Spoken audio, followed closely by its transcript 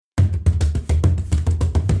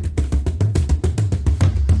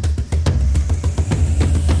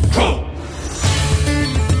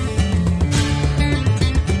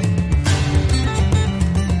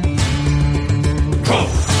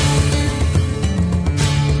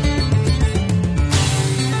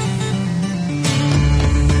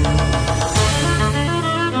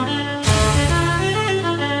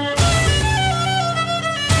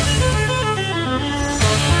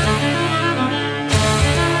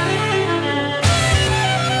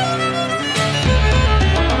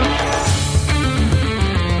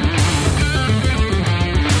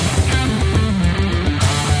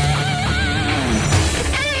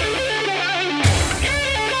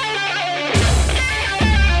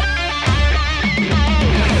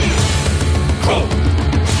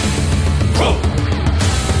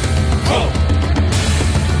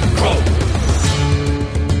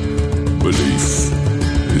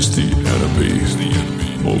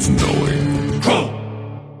of knowing.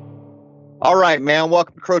 All right, man.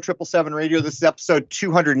 Welcome to Crow 777 Radio. This is episode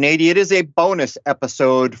 280. It is a bonus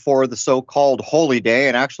episode for the so-called Holy Day,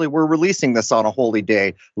 and actually we're releasing this on a holy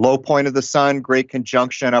day. Low point of the sun, great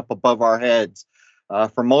conjunction up above our heads.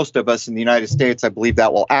 For most of us in the United States, I believe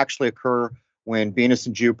that will actually occur when Venus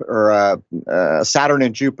and Jupiter, or Saturn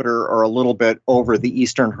and Jupiter are a little bit over the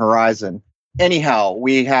eastern horizon. Anyhow,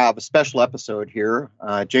 we have a special episode here.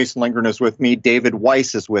 Jason Lindgren is with me. David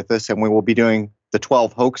Weiss is with us, and we will be doing the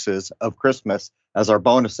 12 hoaxes of Christmas as our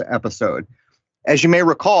bonus episode. As you may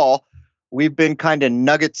recall, we've been kind of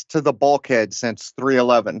nuggets to the bulkhead since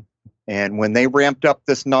 3/11. And when they ramped up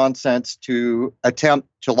this nonsense to attempt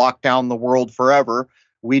to lock down the world forever,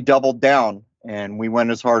 we doubled down and we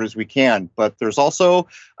went as hard as we can. But there's also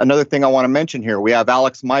another thing I want to mention here. We have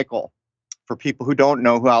Alex Michael. For people who don't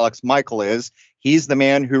know who Alex Michael is, he's the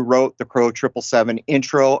man who wrote the Crow 777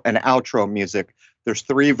 intro and outro music. There's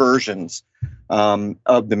 3 versions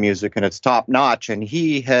of the music, and it's top notch. And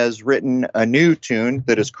he has written a new tune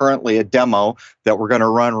that is currently a demo that we're going to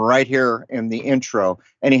run right here in the intro.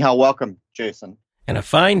 Anyhow, welcome, Jason. And a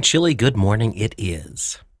fine, chilly good morning it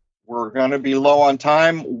is. We're going to be low on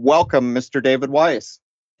time. Welcome, Mr. David Weiss.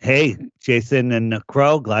 Hey, Jason and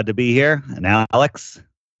Crow, glad to be here. And Alex.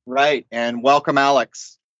 Right, and welcome,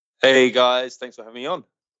 Alex. Hey, guys. Thanks for having me on.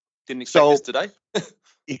 Didn't expect this today.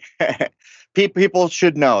 People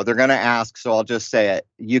should know. They're going to ask, so I'll just say it.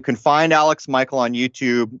 You can find Alex Michael on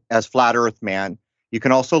YouTube as Flat Earth Man. You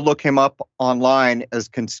can also look him up online as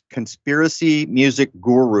Conspiracy Music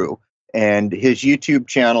Guru. And his YouTube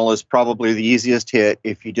channel is probably the easiest hit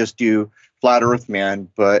if you just do Flat Earth Man.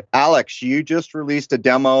 But Alex, you just released a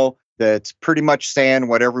demo that's pretty much saying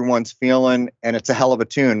what everyone's feeling, and it's a hell of a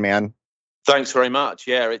tune, man. Thanks very much.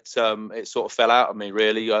 Yeah, it sort of fell out of me,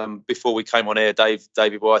 really. Before we came on air,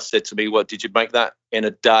 David Weiss said to me, "What, did you make that in a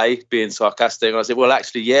day?" Being sarcastic. And I said, "Well,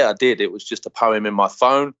 actually, yeah, I did. It was just a poem in my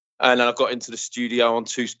phone." And then I got into the studio on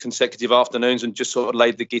 2 consecutive afternoons and just sort of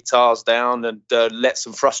laid the guitars down and let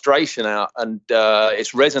some frustration out. And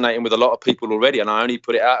it's resonating with a lot of people already. And I only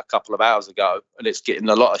put it out a couple of hours ago, and it's getting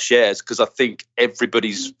a lot of shares because I think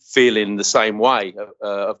everybody's feeling the same way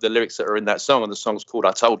of the lyrics that are in that song. And the song's called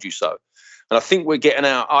 "I Told You So." And I think we're getting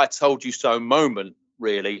our "I told you so" moment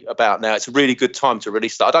really about now. It's a really good time to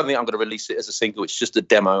release that. I don't think I'm going to release it as a single. It's just a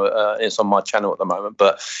demo. It's on my channel at the moment.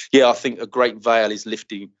 But yeah, I think a great veil is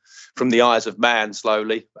lifting from the eyes of man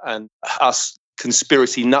slowly. And us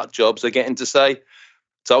conspiracy nut jobs are getting to say,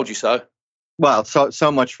 "Told you so." Well,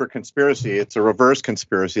 so much for conspiracy. It's a reverse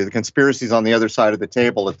conspiracy. The conspiracy's on the other side of the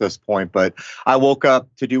table at this point. But I woke up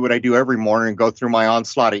to do what I do every morning and go through my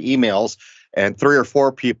onslaught of emails. And 3 or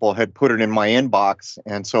 4 people had put it in my inbox.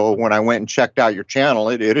 And so when I went and checked out your channel,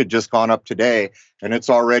 it had just gone up today, and it's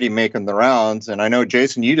already making the rounds. And I know,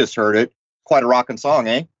 Jason, you just heard it. Quite a rocking song,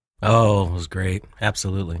 eh? Oh, it was great.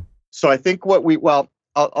 Absolutely. So I think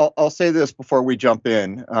I'll say this before we jump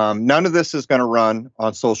in. None of this is going to run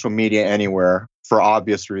on social media anywhere for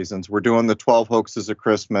obvious reasons. We're doing the 12 hoaxes of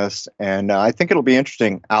Christmas, and I think it'll be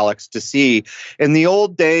interesting, Alex, to see in the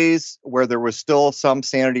old days where there was still some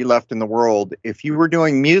sanity left in the world, if you were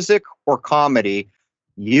doing music or comedy,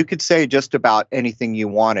 you could say just about anything you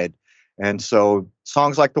wanted. And so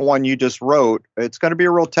songs like the one you just wrote, it's going to be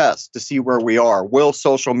a real test to see where we are. Will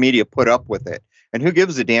social media put up with it? And who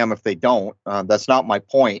gives a damn if they don't? That's not my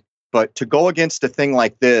point. But to go against a thing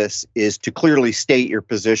like this is to clearly state your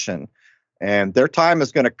position. And their time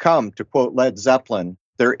is going to come, to quote Led Zeppelin.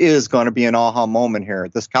 There is going to be an aha moment here.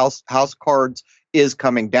 This house of cards is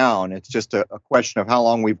coming down. It's just a question of how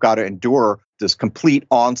long we've got to endure this complete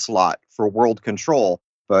onslaught for world control.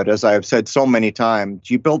 But as I have said so many times,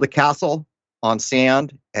 you build a castle on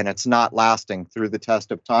sand, and it's not lasting through the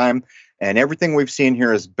test of time. And everything we've seen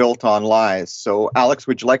here is built on lies. So, Alex,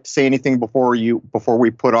 would you like to say anything before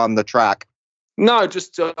we put on the track? No,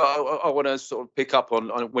 just I want to sort of pick up on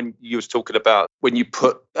when you was talking about when you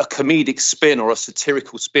put a comedic spin or a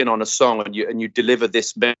satirical spin on a song and you deliver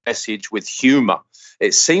this message with humor.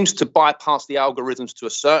 It seems to bypass the algorithms to a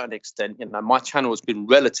certain extent. You know, my channel has been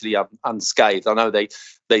relatively unscathed. I know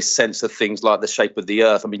they censor things like The Shape of the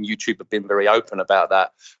Earth. I mean, YouTube have been very open about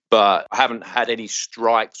that, but I haven't had any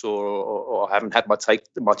strikes or I haven't had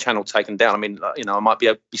my channel taken down. I mean, you know, I might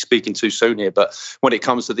be speaking too soon here, but when it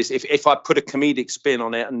comes to this, if I put a comedic spin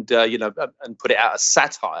on it and and put it out as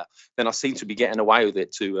satire, then I seem to be getting away with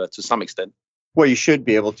it to some extent. Well, you should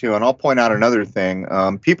be able to. And I'll point out another thing.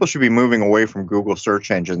 People should be moving away from Google search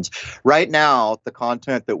engines. Right now, the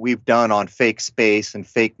content that we've done on fake space and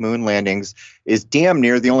fake moon landings is damn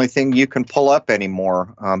near the only thing you can pull up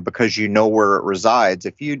anymore because you know where it resides.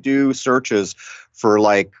 If you do searches for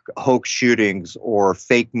like hoax shootings or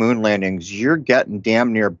fake moon landings, you're getting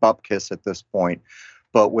damn near bupkis at this point.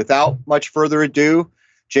 But without much further ado,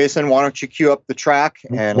 Jason, why don't you cue up the track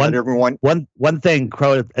and let everyone... One thing,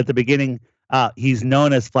 Crow, at the beginning... he's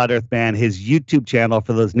known as Flat Earth Man. His YouTube channel,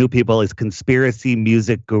 for those new people, is Conspiracy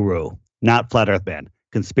Music Guru, not Flat Earth Man.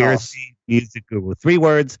 Conspiracy Music Guru. 3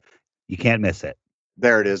 words. You can't miss it.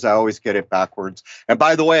 There it is. I always get it backwards. And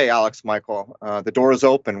by the way, Alex Michael, the door is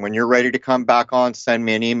open. When you're ready to come back on, send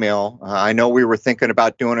me an email. I know we were thinking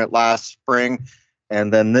about doing it last spring,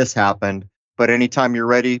 and then this happened. But anytime you're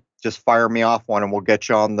ready, just fire me off one, and we'll get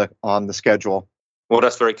you on the schedule. Well,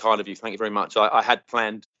 that's very kind of you. Thank you very much. I had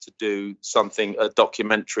planned to do a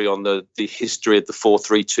documentary on the history of the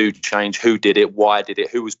 432 change, who did it, why did it,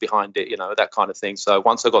 who was behind it, that kind of thing. So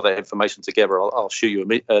once I got that information together, I'll shoot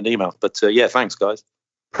you an email. But yeah, thanks, guys.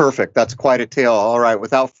 Perfect. That's quite a tale. All right.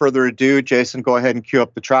 Without further ado, Jason, go ahead and cue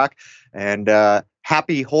up the track. And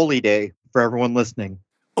happy Holy Day for everyone listening.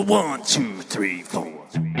 1, 2, 3, 4.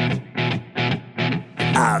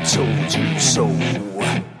 I told you so.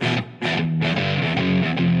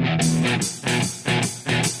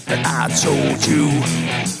 I told you.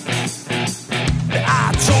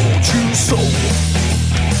 I told you so.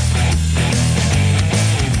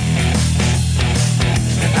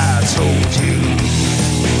 I told you.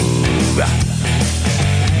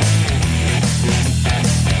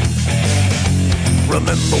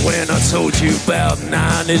 Remember when I told you about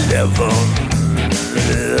 9/11?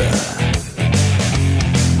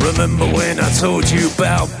 Remember when I told you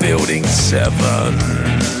about Building 7?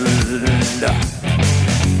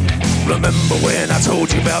 Remember when I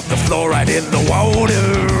told you about the fluoride in the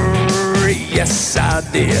water? Yes, I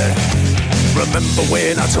did. Remember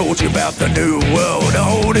when I told you about the New World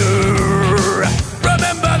Order?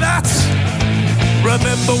 Remember that?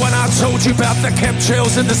 Remember when I told you about the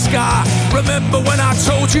chemtrails in the sky? Remember when I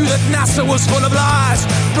told you that NASA was full of lies?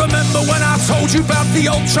 Remember when I told you about the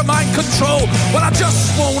ultra mind control? Well, I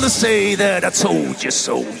just want to say that I told you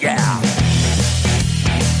so, yeah.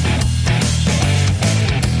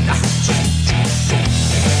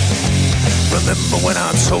 Remember when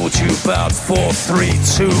I told you about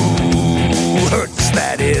 432 hertz,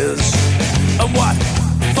 that is, and what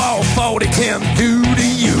 440 can do to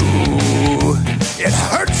you? It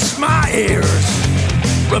hurts my ears.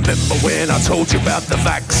 Remember when I told you about the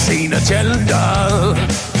vaccine agenda?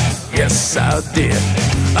 Yes, I did.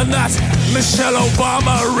 And that Michelle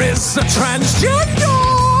Obama is a transgender.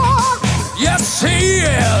 Yes, he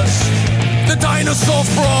is. The dinosaur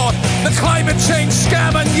fraud, the climate change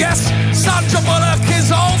scam, and yes, Sandra Bullock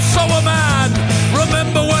is also a man.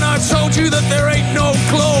 Remember when I told you that there ain't no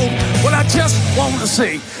globe? Well, I just want to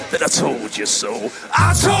say that I told you so.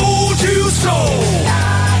 I told you so.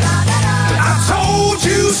 I told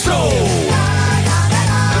you so.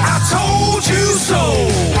 I told you so.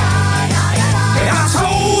 I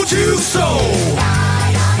told you so.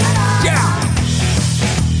 Yeah.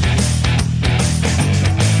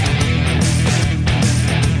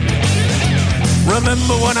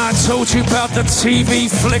 Remember when I told you about the TV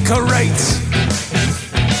flicker rate?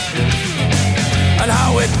 And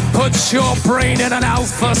how it puts your brain in an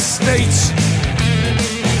alpha state?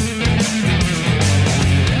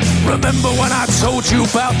 Remember when I told you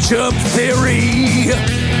about germ theory?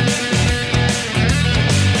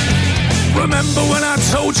 Remember when I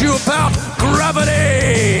told you about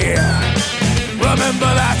gravity?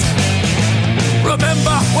 Remember that?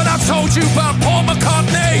 Remember when I told you about Paul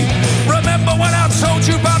McCartney? Remember when I told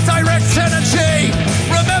you about direct energy?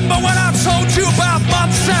 Remember when I told you about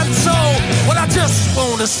Monsanto? Well, I just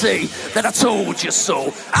want to say that I told you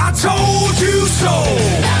so. I told you so.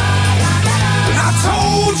 I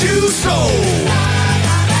told you so.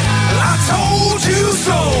 I told you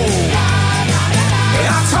so.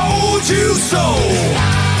 I told you so.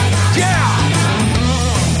 Yeah.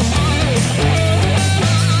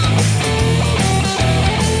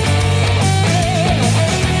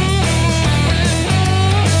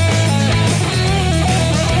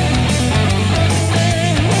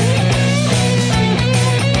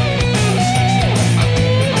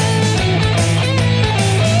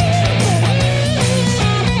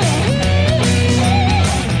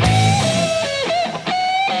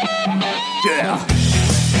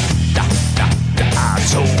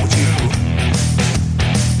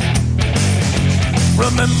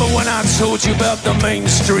 Remember when I told you about the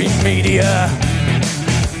mainstream media?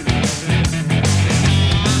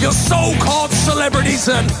 your so-called celebrities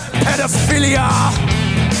and pedophilia.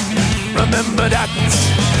 Remember that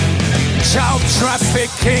child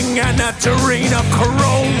trafficking and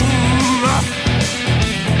adrenochrome.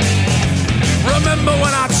 Remember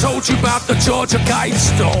when I told you about the Georgia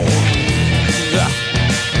Guidestone?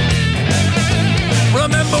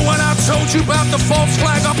 Remember when I told you about the false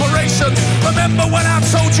flag operation? Remember when I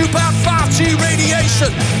told you about 5G radiation?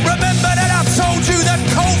 Remember that I told you that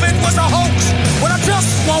COVID was a hoax? Well, I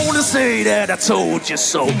just want to say that I told you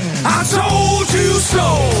so. I told you so.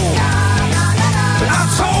 I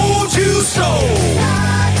told you so.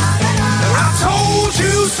 I told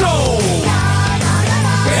you so.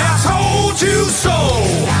 Yeah, I told you so.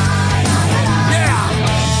 Yeah.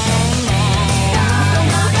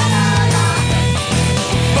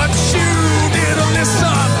 But you didn't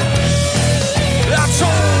listen. I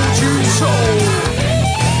told you so.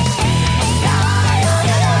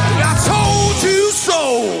 I told you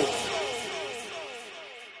so.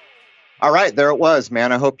 All right, there it was,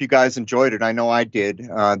 man. I hope you guys enjoyed it. I know I did.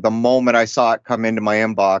 The moment I saw it come into my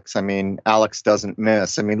inbox, I mean, Alex doesn't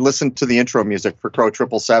miss. I mean, listen to the intro music for Crow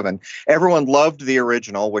 777. Everyone loved the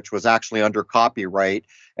original, which was actually under copyright,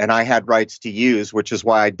 and I had rights to use, which is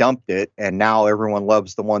why I dumped it. And now everyone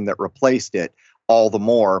loves the one that replaced it all the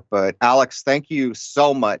more. But Alex, thank you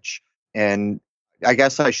so much. And I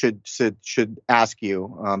guess I should ask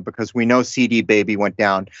you, because we know CD Baby went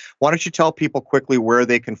down. Why don't you tell people quickly where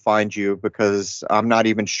they can find you? Because I'm not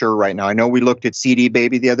even sure right now. I know we looked at CD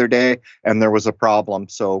Baby the other day and there was a problem.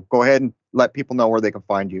 So go ahead and let people know where they can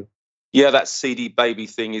find you. Yeah, that CD Baby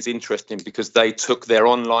thing is interesting because they took their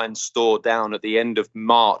online store down at the end of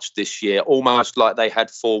March this year, almost like they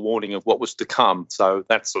had forewarning of what was to come. So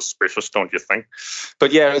that's suspicious, don't you think?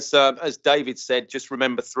 But yeah, as David said, just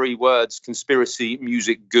remember 3 words: Conspiracy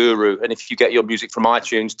Music Guru. And if you get your music from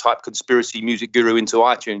iTunes, type Conspiracy Music Guru into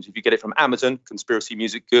iTunes. If you get it from Amazon, Conspiracy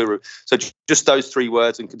Music Guru. So just those 3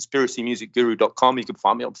 words, and conspiracymusicguru.com. You can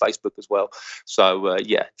find me on Facebook as well. So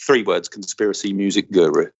yeah, 3 words: Conspiracy Music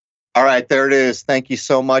Guru. All right, there it is. Thank you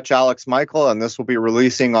so much, Alex Michael. And this will be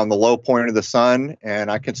releasing on the low point of the sun. And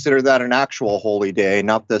I consider that an actual holy day,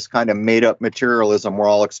 not this kind of made-up materialism we're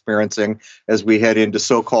all experiencing as we head into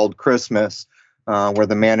so-called Christmas, where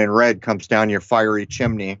the man in red comes down your fiery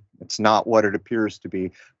chimney. It's not what it appears to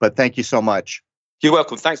be. But thank you so much. You're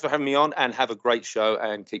welcome. Thanks for having me on, and have a great show,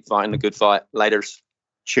 and keep fighting the good fight. Laters.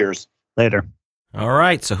 Cheers. Later. All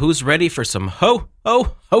right, so who's ready for some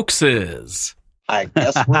hoaxes? I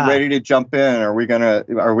guess we're ready to jump in. Are we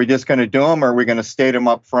just gonna do them, or are we gonna state them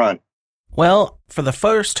up front? Well, for the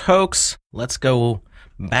first hoax, let's go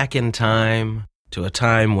back in time to a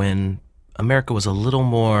time when America was a little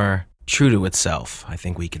more true to itself, I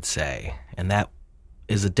think we could say. And that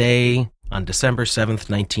is a day on December 7th,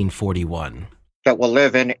 1941. That will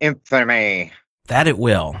live in infamy. That it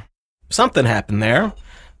will. Something happened there,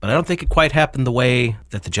 but I don't think it quite happened the way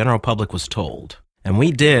that the general public was told. And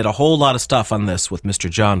we did a whole lot of stuff on this with Mr.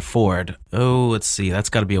 John Ford. Oh, let's see.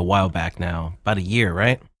 That's got to be a while back now. About a year,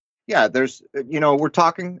 right? Yeah, we're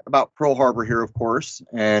talking about Pearl Harbor here, of course.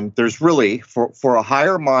 And there's really, for a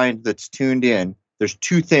higher mind that's tuned in, there's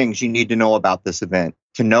 2 things you need to know about this event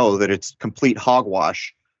to know that it's complete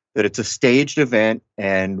hogwash, that it's a staged event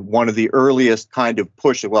and one of the earliest kind of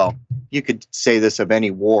push. Well, you could say this of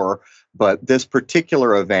any war, but this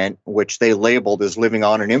particular event, which they labeled as living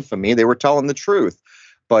on in infamy, they were telling the truth.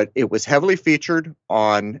 But it was heavily featured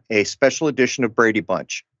on a special edition of Brady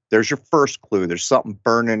Bunch. There's your first clue. There's something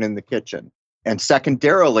burning in the kitchen. And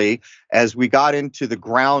secondarily, as we got into the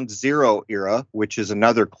Ground Zero era, which is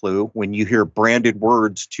another clue, when you hear branded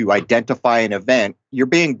words to identify an event, you're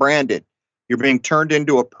being branded. You're being turned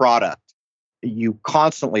into a product. You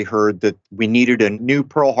constantly heard that we needed a new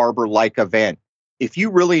Pearl Harbor-like event. If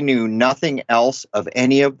you really knew nothing else of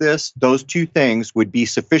any of this, those 2 things would be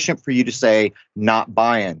sufficient for you to say, not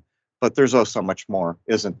buying. But there's so much more,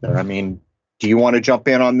 isn't there? I mean, do you want to jump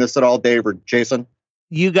in on this at all, Dave or Jason?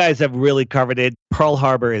 You guys have really covered it. Pearl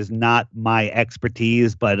Harbor is not my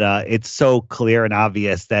expertise, but it's so clear and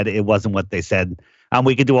obvious that it wasn't what they said.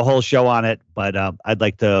 We could do a whole show on it, but I'd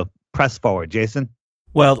like to press forward. Jason?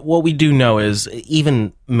 Well, what we do know is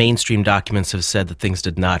even mainstream documents have said that things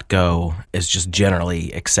did not go as just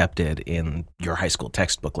generally accepted in your high school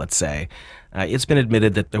textbook, let's say. It's been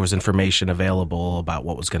admitted that there was information available about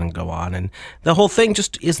what was going to go on, and the whole thing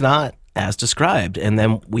just is not as described. And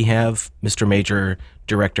then we have Mr. Major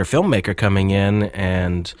director filmmaker coming in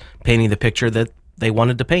and painting the picture that they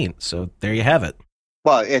wanted to paint. So there you have it.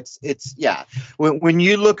 Well, yeah. When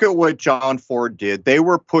you look at what John Ford did, they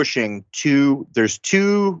were pushing there's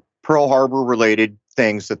 2 Pearl Harbor related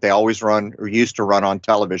things that they always run or used to run on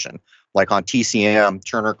television, like on TCM,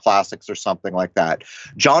 Turner Classics, or something like that.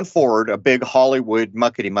 John Ford, a big Hollywood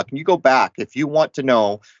muckety-muck. And you go back, if you want to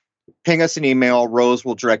know, ping us an email. Rose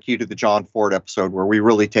will direct you to the John Ford episode where we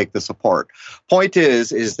really take this apart. Point is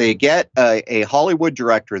they get a Hollywood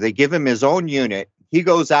director. They give him his own unit. He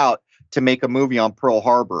goes out to make a movie on Pearl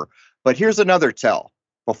Harbor. But here's another tell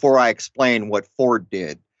before I explain what Ford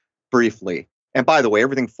did briefly. And by the way,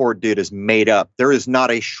 everything Ford did is made up. There is not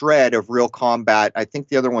a shred of real combat. I think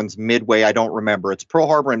the other one's Midway. I don't remember. It's Pearl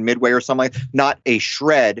Harbor and Midway or something. Not a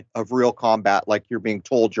shred of real combat like you're being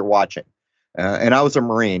told you're watching. And I was a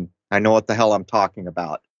Marine. I know what the hell I'm talking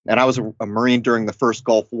about. And I was a Marine during the first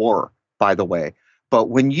Gulf War, by the way. But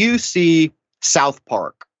when you see South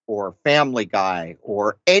Park or Family Guy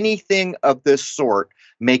or anything of this sort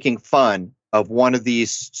making fun of one of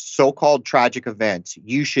these so-called tragic events,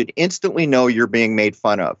 you should instantly know you're being made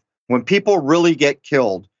fun of. When people really get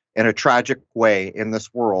killed in a tragic way in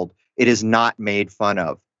this world, it is not made fun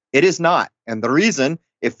of. It is not. And the reason,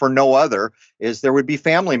 if for no other, is there would be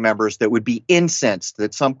family members that would be incensed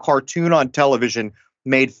that some cartoon on television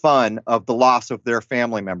made fun of the loss of their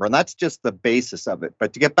family member. And that's just the basis of it.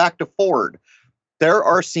 But to get back to Ford, there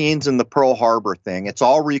are scenes in the Pearl Harbor thing. It's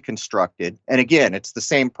all reconstructed. And again, it's the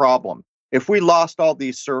same problem. If we lost all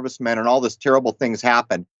these servicemen and all this terrible things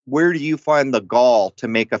happened, where do you find the gall to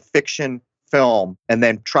make a fiction film and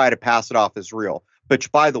then try to pass it off as real? Which,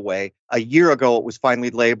 by the way, a year ago, it was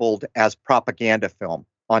finally labeled as propaganda film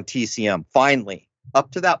on TCM. Finally.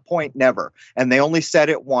 Up to that point, never. And they only said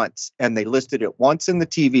it once, and they listed it once in the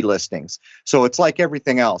TV listings. So it's like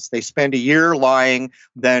everything else. They spend a year lying,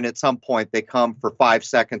 then at some point they come for 5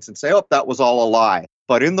 seconds and say, oh, that was all a lie.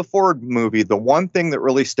 But in the Ford movie, the one thing that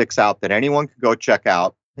really sticks out that anyone could go check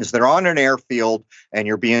out is they're on an airfield and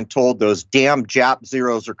you're being told those damn Jap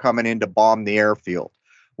Zeros are coming in to bomb the airfield.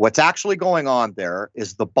 What's actually going on there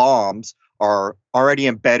is the bombs are already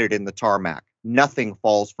embedded in the tarmac. Nothing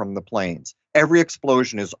falls from the planes. Every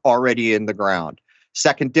explosion is already in the ground.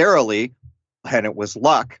 Secondarily, and it was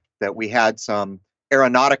luck that we had some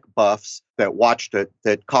aeronautic buffs that watched it,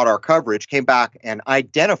 that caught our coverage, came back and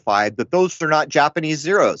identified that those are not Japanese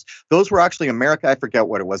Zeros. Those were actually American. I forget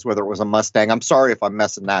what it was, whether it was a Mustang. I'm sorry if I'm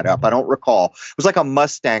messing that up. I don't recall. It was like a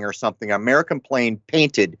Mustang or something, an American plane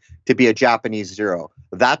painted to be a Japanese Zero.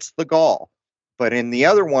 That's the gall. But in the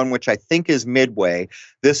other one, which I think is Midway,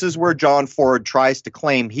 this is where John Ford tries to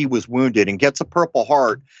claim he was wounded and gets a Purple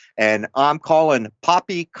Heart. And I'm calling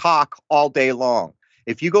poppycock all day long.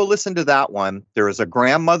 If you go listen to that one, there is a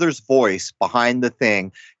grandmother's voice behind the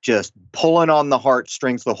thing just pulling on the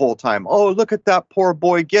heartstrings the whole time. Oh, look at that poor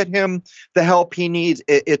boy. Get him the help he needs.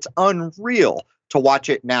 It's unreal to watch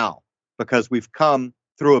it now because we've come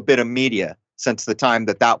through a bit of media since the time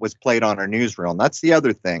that was played on our newsreel. And that's the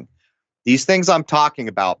other thing. These things I'm talking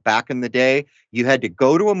about back in the day, you had to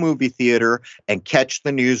go to a movie theater and catch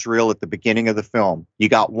the newsreel at the beginning of the film. You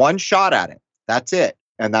got one shot at it. That's it.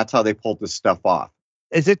 And that's how they pulled this stuff off.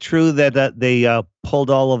 Is it true that they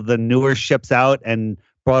pulled all of the newer ships out and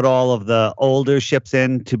brought all of the older ships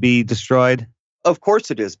in to be destroyed? Of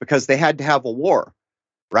course it is, because they had to have a war,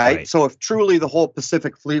 right? So if truly the whole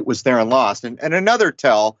Pacific Fleet was there and lost, and another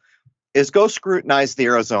tell is go scrutinize the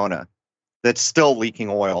Arizona that's still leaking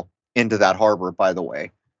oil into that harbor, by the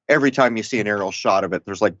way. Every time you see an aerial shot of it,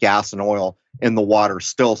 there's like gas and oil in the water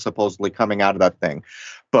still supposedly coming out of that thing.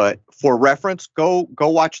 But for reference, go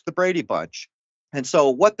watch the Brady Bunch. And so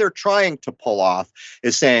what they're trying to pull off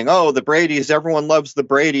is saying, oh, the Bradys, everyone loves the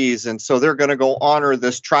Bradys, and so they're going to go honor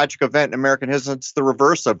this tragic event in American history. It's the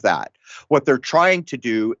reverse of that. What they're trying to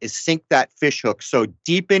do is sink that fishhook so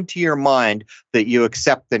deep into your mind that you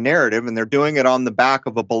accept the narrative, and they're doing it on the back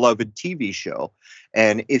of a beloved TV show.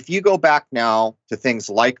 And if you go back now to things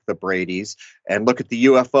like the Bradys and look at the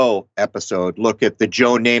UFO episode, look at the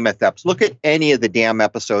Joe Namath episode, look at any of the damn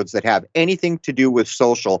episodes that have anything to do with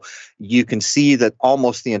social, you can see that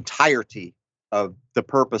almost the entirety of the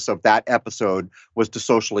purpose of that episode was to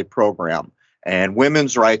socially program. And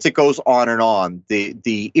women's rights, it goes on and on.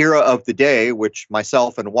 The era of the day, which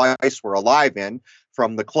myself and Weiss were alive in,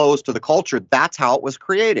 from the clothes to the culture, that's how it was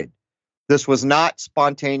created. This was not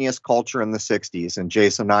spontaneous culture in the 60s, and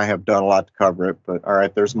Jason and I have done a lot to cover it, but all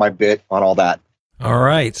right, there's my bit on all that. All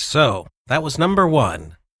right, so that was number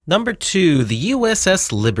one. Number two, the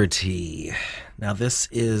USS Liberty. Now, this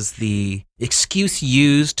is the excuse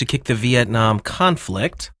used to kick the Vietnam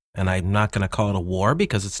conflict, and I'm not going to call it a war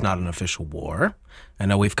because it's not an official war. I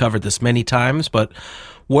know we've covered this many times, but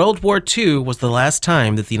World War II was the last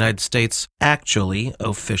time that the United States actually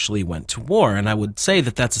officially went to war, and I would say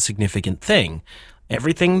that that's a significant thing.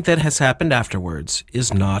 Everything that has happened afterwards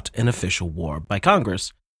is not an official war by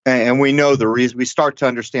Congress. And we know the reason. We start to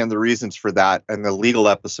understand the reasons for that in the legal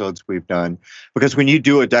episodes we've done. Because when you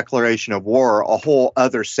do a declaration of war, a whole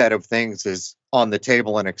other set of things is on the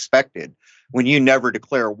table and expected. When you never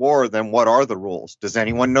declare war, then what are the rules? Does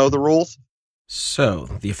anyone know the rules? So,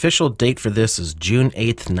 the official date for this is June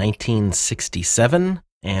 8th, 1967.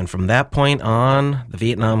 And from that point on, the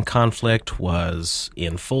Vietnam conflict was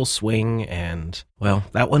in full swing. And, well,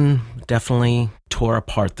 that one definitely tore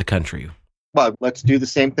apart the country. Well, let's do the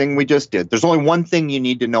same thing we just did. There's only one thing you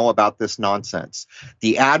need to know about this nonsense.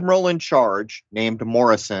 The admiral in charge, named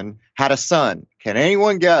Morrison, had a son. Can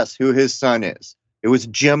anyone guess who his son is? It was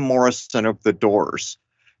Jim Morrison of the Doors.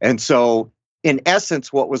 And so, in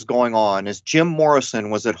essence, what was going on is Jim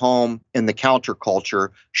Morrison was at home in the counterculture,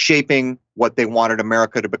 shaping what they wanted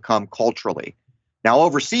America to become culturally. Now,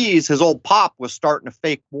 overseas, his old pop was starting a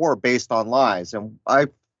fake war based on lies. And I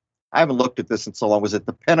haven't looked at this in so long. Was it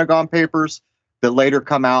the Pentagon Papers that later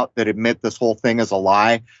come out that admit this whole thing is a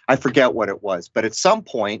lie? I forget what it was. But at some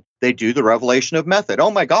point, they do the revelation of method.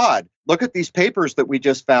 Oh, my God, look at these papers that we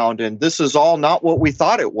just found. And this is all not what we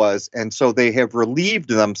thought it was. And so they have relieved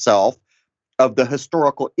themselves of the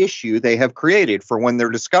historical issue they have created for when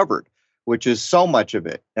they're discovered, which is so much of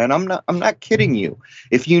it. And I'm not kidding you.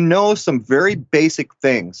 If you know some very basic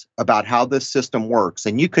things about how this system works,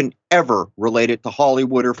 and you can ever relate it to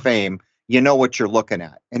Hollywood or fame, you know what you're looking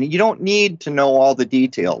at. And you don't need to know all the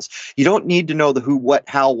details. You don't need to know the who, what,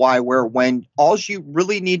 how, why, where, when. All you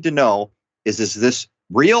really need to know is this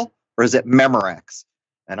real or is it Memorex?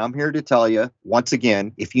 And I'm here to tell you, once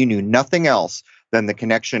again, if you knew nothing else than the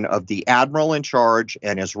connection of the admiral in charge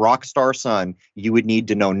and his rock star son, you would need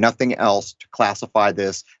to know nothing else to classify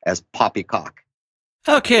this as poppycock.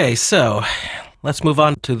 Okay, so let's move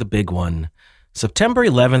on to the big one. September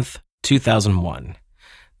 11th, 2001.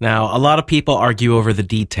 Now, a lot of people argue over the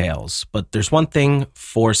details, but there's one thing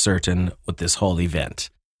for certain with this whole event,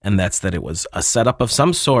 and that's that it was a setup of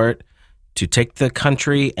some sort to take the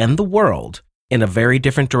country and the world in a very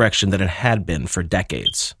different direction than it had been for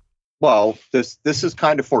decades. Well, this is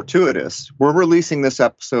kind of fortuitous. We're releasing this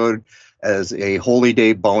episode as a Holy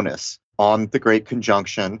Day bonus on the Great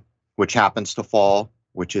Conjunction, which happens to fall,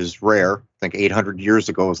 which is rare. I think 800 years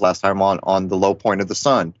ago was last time on the low point of the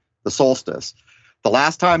sun, the solstice. The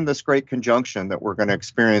last time this Great Conjunction that we're going to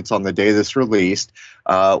experience on the day this released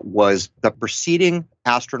was the preceding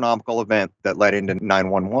astronomical event that led into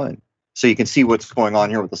 9/11. So you can see what's going on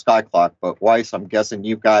here with the sky clock. But Weiss, I'm guessing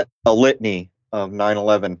you've got a litany of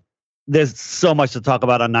 9/11. There's so much to talk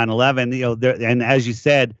about on 9/11, and as you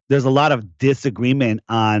said, there's a lot of disagreement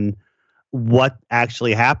on what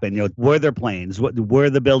actually happened. Were there planes? Were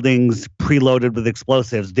the buildings preloaded with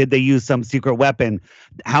explosives? Did they use some secret weapon?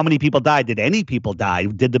 How many people died? Did any people die?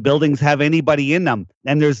 Did the buildings have anybody in them?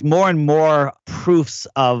 And there's more and more proofs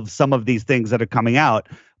of some of these things that are coming out,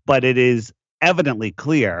 but it is evidently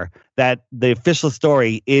clear that the official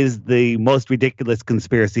story is the most ridiculous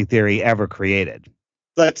conspiracy theory ever created.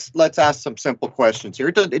 Let's ask some simple questions here.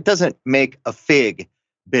 It doesn't make a fig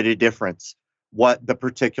bit of difference what the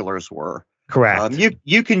particulars were. Correct.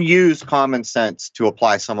 You can use common sense to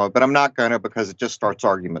apply some of it, but I'm not going to because it just starts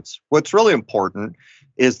arguments. What's really important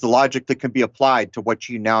is the logic that can be applied to what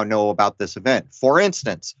you now know about this event. For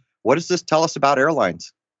instance, what does this tell us about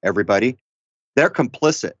airlines, everybody? They're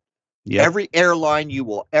complicit. Yep. Every airline you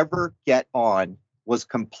will ever get on was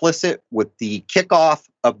complicit with the kickoff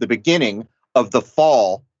of the beginning of the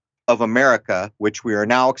fall of America, which we are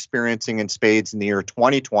now experiencing in spades in the year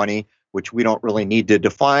 2020, which we don't really need to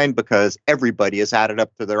define because everybody has had it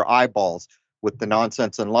up to their eyeballs with the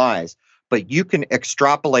nonsense and lies. But you can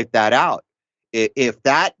extrapolate that out. If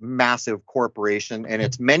that massive corporation, and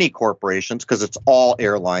it's many corporations because it's all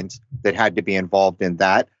airlines that had to be involved in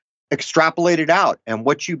that, extrapolate it out. And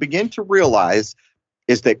what you begin to realize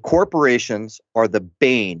is that corporations are the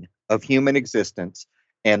bane of human existence.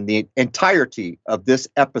 And the entirety of this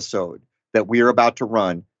episode that we are about to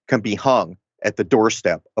run can be hung at the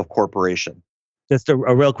doorstep of corporation. Just a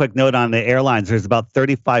real quick note on the airlines. There's about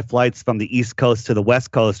 35 flights from the East Coast to the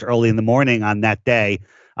West Coast early in the morning on that day.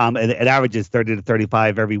 It averages 30 to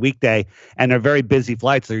 35 every weekday. And they're very busy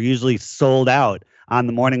flights. They're usually sold out. On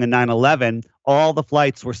the morning of 9/11, all the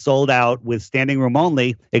flights were sold out with standing room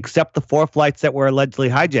only, except the 4 flights that were allegedly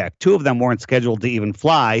hijacked. 2 of them weren't scheduled to even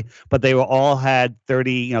fly, but they were all had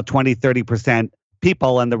 20-30%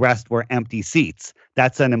 people, and the rest were empty seats.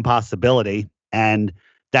 That's an impossibility. And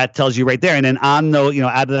that tells you right there. And then on the,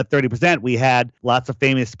 out of that 30%, we had lots of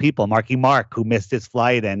famous people, Marky Mark, who missed his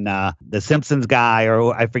flight, and the Simpsons guy,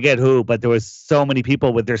 or I forget who, but there was so many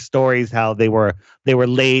people with their stories, how they were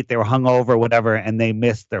late, they were hungover, whatever, and they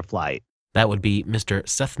missed their flight. That would be Mr.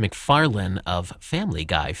 Seth MacFarlane of Family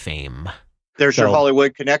Guy fame. There's your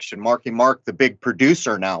Hollywood connection. Marky Mark, the big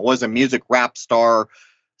producer now, was a music rap star,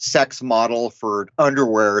 sex model for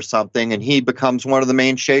underwear or something, and he becomes one of the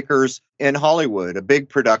main shakers in Hollywood, a big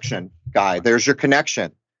production guy. There's your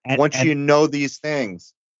connection. Once you know these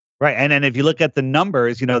things. Right. And then if you look at the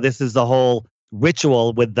numbers, this is the whole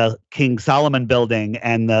ritual with the King Solomon building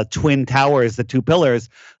and the Twin Towers, the two pillars.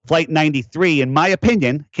 Flight 93, in my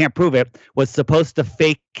opinion, can't prove it, was supposed to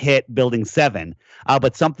fake hit Building 7.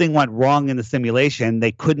 But something went wrong in the simulation.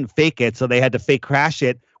 They couldn't fake it, so they had to fake crash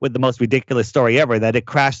it with the most ridiculous story ever, that it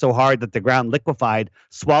crashed so hard that the ground liquefied,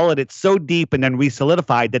 swallowed it so deep, and then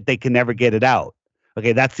re-solidified that they can never get it out.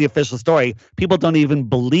 Okay, that's the official story. People don't even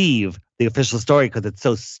believe the official story because it's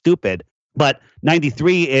so stupid. But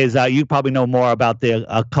 93 is, you probably know more about the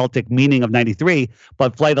occultic meaning of 93,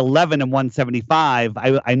 but Flight 11 and 175,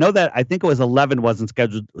 I know that, I think it was 11 wasn't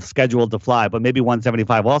scheduled to fly, but maybe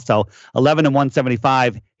 175 also. 11 and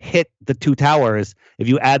 175 hit the two towers. If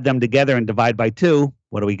you add them together and divide by 2,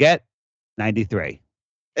 what do we get? 93.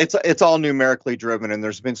 It's all numerically driven, and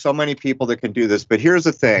there's been so many people that can do this. But here's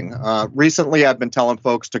the thing. Recently, I've been telling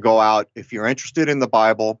folks to go out. If you're interested in the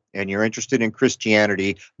Bible and you're interested in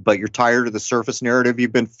Christianity, but you're tired of the surface narrative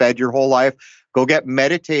you've been fed your whole life, go get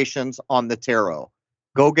Meditations on the Tarot.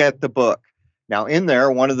 Go get the book. Now, in there,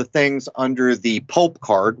 one of the things under the Pope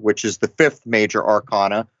card, which is the 5th major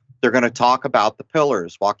arcana, they're going to talk about the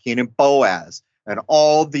pillars, Joaquin and Boaz, and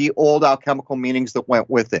all the old alchemical meanings that went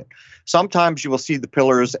with it. Sometimes you will see the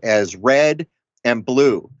pillars as red and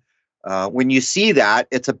blue. When you see that,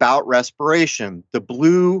 it's about respiration. The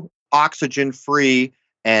blue, oxygen-free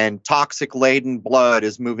and toxic-laden blood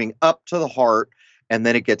is moving up to the heart, and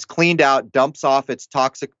then it gets cleaned out, dumps off its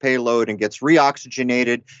toxic payload, and gets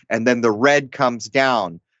reoxygenated, and then the red comes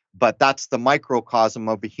down. But that's the microcosm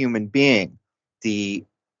of a human being. The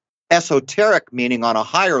esoteric meaning on a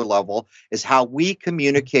higher level is how we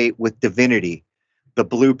communicate with divinity. The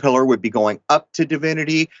blue pillar would be going up to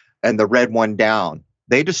divinity and the red one down.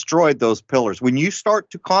 They destroyed those pillars. When you start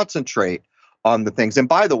to concentrate on the things, and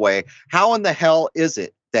by the way, how in the hell is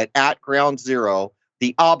it that at Ground Zero,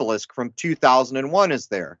 the obelisk from 2001 is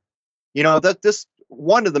there? That this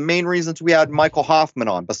one of the main reasons we had Michael Hoffman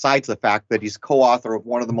on, besides the fact that he's co-author of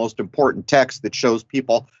one of the most important texts that shows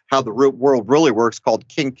people how the world really works, called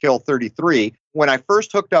King Kill 33. When I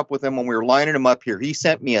first hooked up with him, when we were lining him up here, he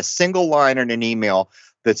sent me a single line in an email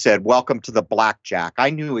that said, "Welcome to the Blackjack." I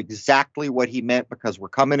knew exactly what he meant because we're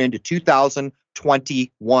coming into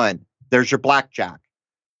 2021. There's your blackjack.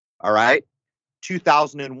 All right.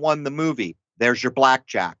 2001, the movie. There's your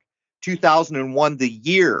blackjack. 2001, the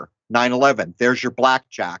year. 9/11, there's your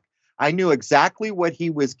blackjack. I knew exactly what he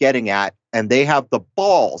was getting at, and they have the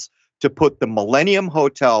balls to put the Millennium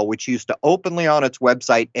Hotel, which used to openly on its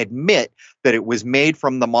website admit that it was made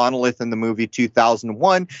from the monolith in the movie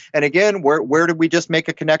 2001. And again, where did we just make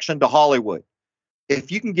a connection to Hollywood? If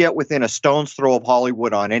you can get within a stone's throw of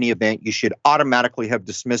Hollywood on any event, you should automatically have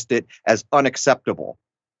dismissed it as unacceptable,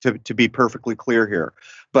 to be perfectly clear here.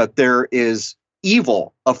 But there is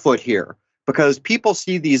evil afoot here. Because people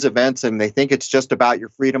see these events and they think it's just about your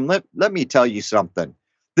freedom. Let me tell you something.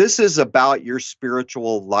 This is about your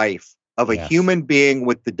spiritual life of a human being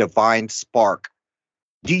with the divine spark.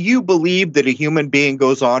 Do you believe that a human being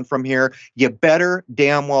goes on from here? You better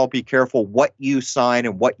damn well be careful what you sign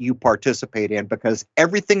and what you participate in, because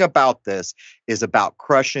everything about this is about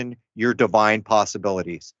crushing your divine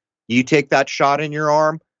possibilities. You take that shot in your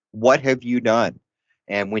arm, what have you done?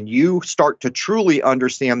 And when you start to truly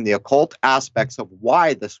understand the occult aspects of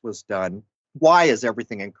why this was done, why is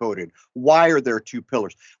everything encoded? Why are there two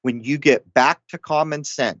pillars? When you get back to common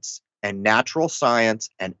sense and natural science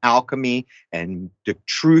and alchemy and the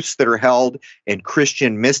truths that are held in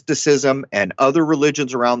Christian mysticism and other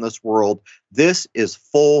religions around this world, this is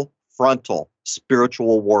full frontal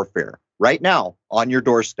spiritual warfare right now on your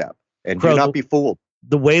doorstep. And do not be fooled.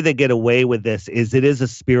 The way they get away with this is it is a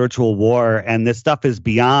spiritual war, and this stuff is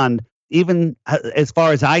beyond even as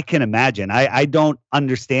far as I can imagine. I don't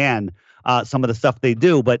understand some of the stuff they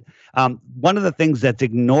do, but one of the things that's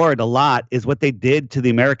ignored a lot is what they did to the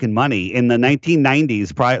American money. In the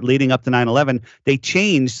 1990s, leading up to 9/11, they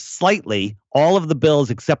changed slightly all of the bills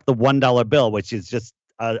except the $1 bill, which is just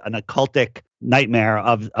an occultic nightmare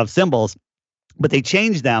of symbols. But they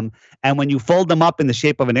changed them, and when you fold them up in the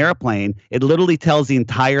shape of an airplane, it literally tells the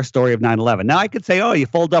entire story of 9/11. Now, I could say, oh, you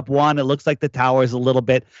fold up one, it looks like the towers a little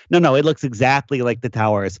bit. No, it looks exactly like the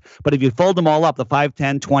towers. But if you fold them all up, the 5,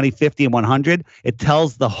 10, 20, 50, and 100, it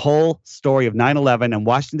tells the whole story of 9/11 and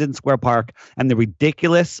Washington Square Park and the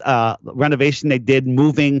ridiculous renovation they did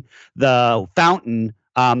moving the fountain.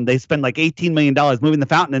 They spent like $18 million moving the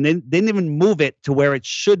fountain, and they didn't even move it to where it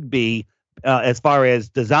should be. As far as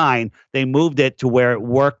design, they moved it to where it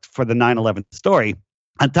worked for the 9/11 story.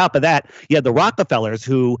 On top of that, you had the Rockefellers,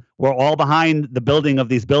 who were all behind the building of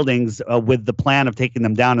these buildings with the plan of taking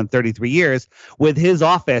them down in 33 years, with his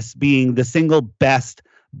office being the single best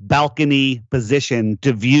balcony position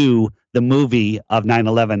to view the movie of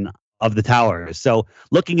 9/11 of the towers. So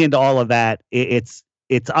looking into all of that, it's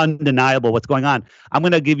undeniable what's going on. I'm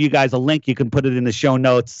going to give you guys a link. You can put it in the show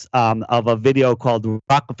notes of a video called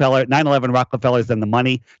 9/11 Rockefellers and the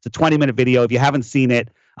Money. It's a 20-minute video. If you haven't seen it,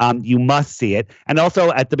 you must see it. And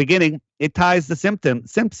also at the beginning, it ties the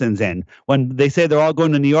Simpsons in. When they say they're all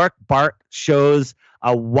going to New York, Bart shows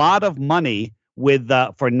a wad of money with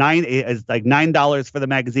for $9 for the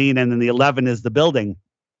magazine, and then the 11 is the building.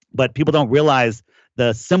 But people don't realize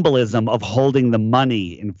the symbolism of holding the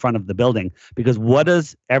money in front of the building, because what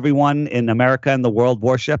does everyone in America and the world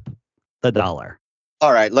worship? The dollar.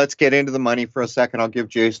 All right, let's get into the money for a second. I'll give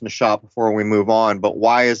Jason a shot before we move on. But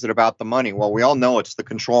why is it about the money? Well, we all know it's the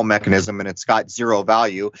control mechanism and it's got zero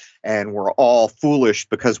value, and we're all foolish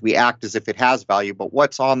because we act as if it has value. But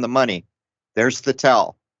what's on the money? There's the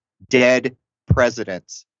tell. Dead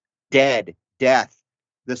presidents. Death.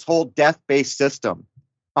 This whole death-based system.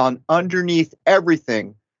 Underneath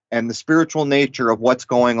everything and the spiritual nature of what's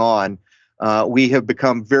going on, we have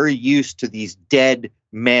become very used to these dead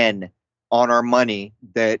men on our money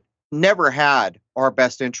that never had our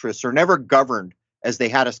best interests or never governed as they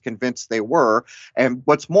had us convinced they were. And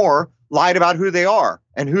what's more, lied about who they are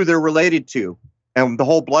and who they're related to and the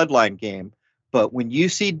whole bloodline game. But when you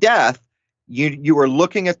see death, you are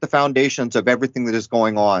looking at the foundations of everything that is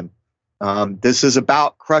going on. This is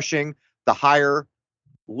about crushing the higher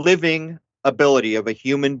living ability of a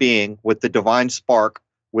human being with the divine spark,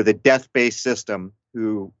 with a death-based system,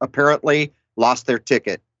 who apparently lost their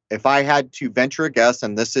ticket. If I had to venture a guess,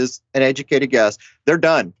 and this is an educated guess, they're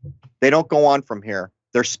done. They don't go on from here.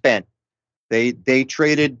 They're spent. They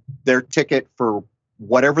traded their ticket for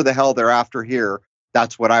whatever the hell they're after here.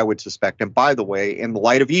 That's what I would suspect. And by the way, in the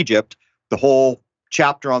light of Egypt, the whole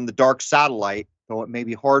chapter on the dark satellite, though it may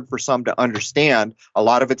be hard for some to understand, a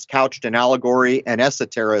lot of it's couched in allegory and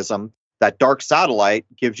esotericism. That dark satellite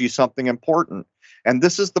gives you something important. And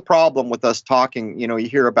this is the problem with us talking. You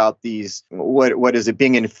hear about these, what is it,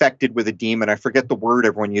 being infected with a demon. I forget the word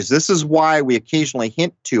everyone uses. This is why we occasionally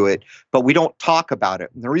hint to it, but we don't talk about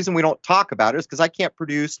it. And the reason we don't talk about it is because I can't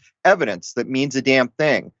produce evidence that means a damn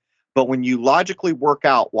thing. But when you logically work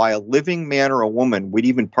out why a living man or a woman would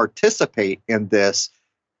even participate in this,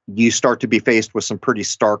 you start to be faced with some pretty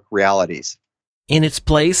stark realities. In its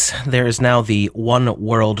place, there is now the One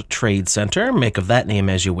World Trade Center. Make of that name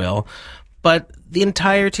as you will. But the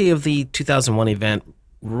entirety of the 2001 event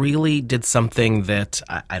really did something that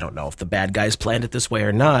I don't know if the bad guys planned it this way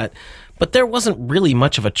or not, but there wasn't really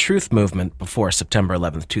much of a truth movement before September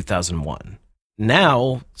 11th, 2001.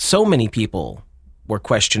 Now, so many people were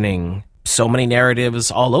questioning so many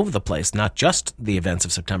narratives all over the place, not just the events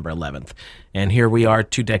of September 11th. And here we are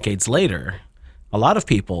 2 decades later. A lot of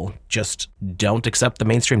people just don't accept the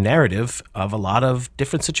mainstream narrative of a lot of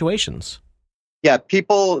different situations. Yeah,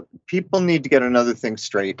 people need to get another thing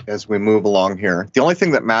straight as we move along here. The only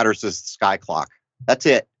thing that matters is the sky clock. That's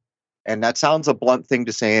it. And that sounds a blunt thing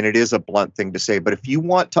to say, and it is a blunt thing to say. But if you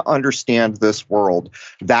want to understand this world,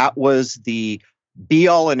 that was the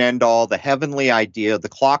be-all and end-all, the heavenly idea, the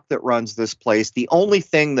clock that runs this place, the only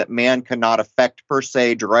thing that man cannot affect per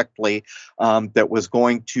se directly, that was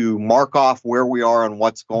going to mark off where we are and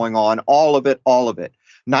what's going on, all of it.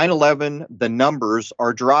 9/11, the numbers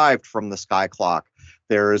are derived from the sky clock.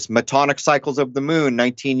 There's metonic cycles of the moon,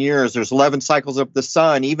 19 years. There's 11 cycles of the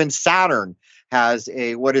sun. Even Saturn has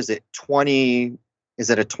a, 20, is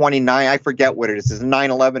it a 29? I forget what it is. It's a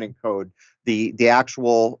 9/11 in code. The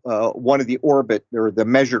actual one of the orbit, or the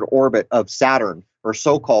measured orbit of Saturn, or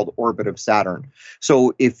so-called orbit of Saturn.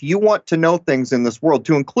 So if you want to know things in this world,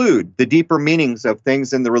 to include the deeper meanings of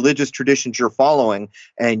things in the religious traditions you're following,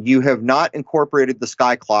 and you have not incorporated the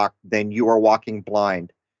sky clock, then you are walking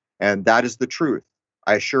blind. And that is the truth.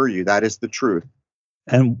 I assure you, that is the truth.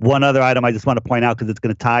 And one other item I just want to point out, because it's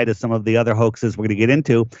going to tie to some of the other hoaxes we're going to get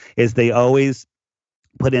into, is they always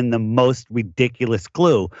put in the most ridiculous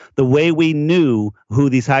clue. The way we knew who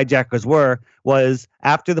these hijackers were was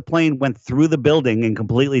after the plane went through the building and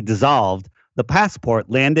completely dissolved, the passport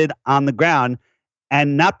landed on the ground,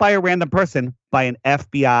 and not by a random person, by an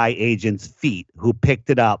FBI agent's feet who picked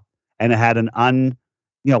it up, and it had an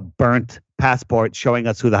burnt passport showing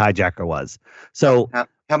us who the hijacker was. So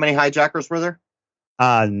how many hijackers were there?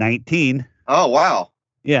 19. Oh, wow.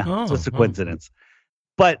 Yeah, it's just a coincidence.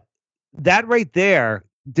 But that right there,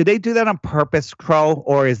 did they do that on purpose, Crow,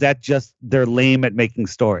 or is that just they're lame at making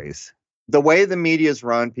stories? The way the media is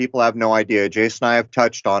run, people have no idea. Jason and I have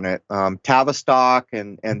touched on it. Tavistock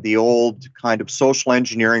and the old kind of social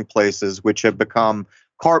engineering places, which have become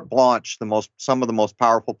carte blanche, some of the most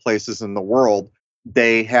powerful places in the world,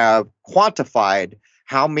 they have quantified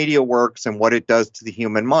how media works and what it does to the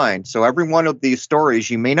human mind. So every one of these stories,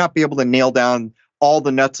 you may not be able to nail down all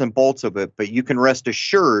the nuts and bolts of it, but you can rest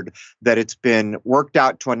assured that it's been worked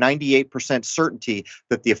out to a 98% certainty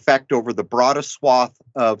that the effect over the broadest swath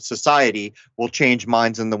of society will change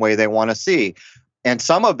minds in the way they want to see. And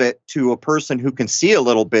some of it, to a person who can see a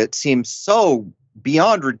little bit, seems so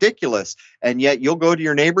beyond ridiculous. And yet you'll go to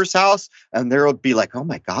your neighbor's house and there'll be like, oh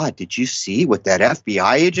my God, did you see what that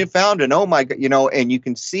FBI agent found? And oh my God, and you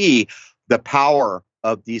can see the power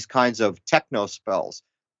of these kinds of techno spells.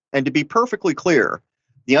 And to be perfectly clear,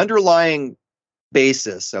 the underlying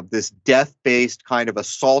basis of this death-based kind of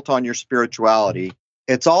assault on your spirituality,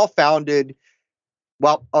 it's all founded.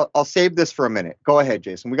 Well, I'll save this for a minute. Go ahead,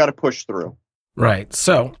 Jason. We got to push through. Right.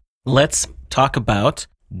 So let's talk about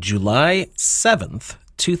July 7th,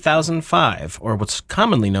 2005, or what's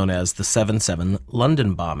commonly known as the 7/7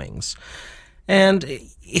 London bombings. And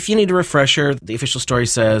if you need a refresher, the official story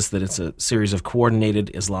says that it's a series of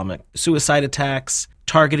coordinated Islamic suicide attacks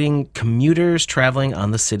targeting commuters traveling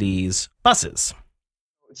on the city's buses.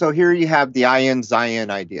 So here you have the Ayin Zion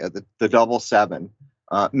idea, the 7/7,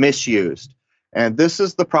 misused. And this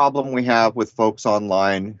is the problem we have with folks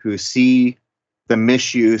online who see the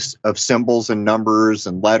misuse of symbols and numbers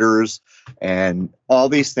and letters and all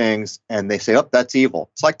these things, and they say, oh, that's evil.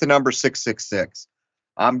 It's like the number 666.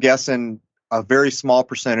 I'm guessing a very small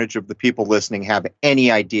percentage of the people listening have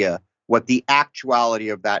any idea what the actuality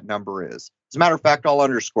of that number is. As a matter of fact, I'll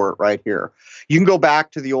underscore it right here. You can go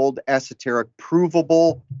back to the old esoteric,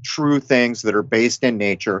 provable, true things that are based in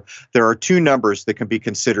nature. There are two numbers that can be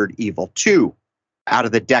considered evil. 2 out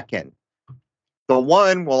of the decan. The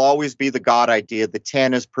 1 will always be the God idea. The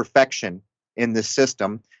 10 is perfection in this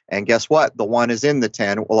system. And guess what? The 1 is in the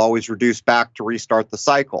 10. It will always reduce back to restart the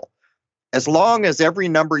cycle. As long as every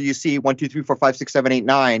number you see, 1, 2, 3, 4, 5, 6, 7, 8,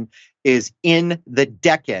 9, is in the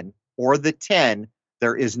decan or the 10,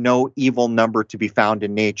 there is no evil number to be found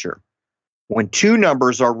in nature. When 2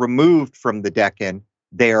 numbers are removed from the decan,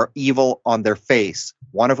 they are evil on their face.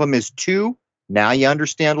 One of them is 2. Now you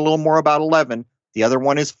understand a little more about 11. The other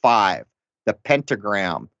one is 5, the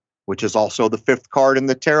pentagram, which is also the 5th card in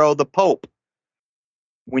the tarot, the Pope.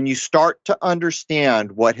 When you start to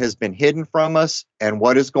understand what has been hidden from us and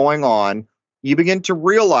what is going on, you begin to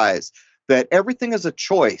realize that everything is a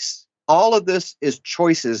choice. All of this is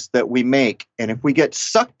choices that we make. And if we get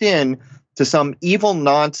sucked in to some evil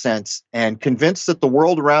nonsense and convinced that the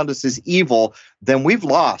world around us is evil, then we've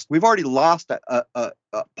lost. We've already lost a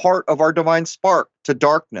part of our divine spark to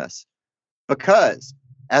darkness. Because,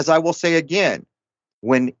 as I will say again,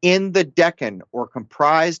 when in the decan or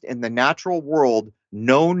comprised in the natural world,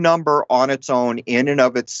 no number on its own in and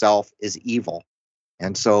of itself is evil.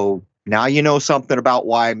 And so now you know something about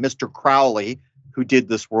why Mr. Crowley, who did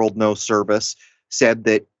this world no service, said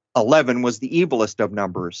that 11 was the evilest of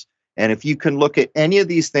numbers. And if you can look at any of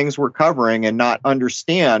these things we're covering and not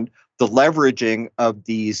understand the leveraging of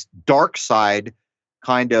these dark side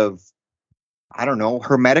kind of, I don't know,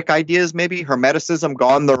 hermetic ideas, maybe hermeticism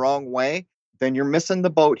gone the wrong way, then you're missing the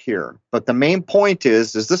boat here. But the main point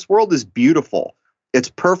is this world is beautiful. It's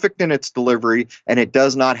perfect in its delivery, and it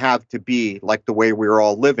does not have to be like the way we're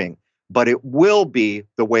all living. But it will be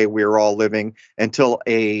the way we're all living until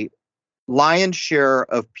a lion's share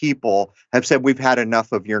of people have said, we've had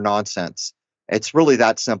enough of your nonsense. It's really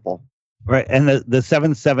that simple. Right. And the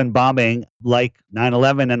 7/7 bombing, like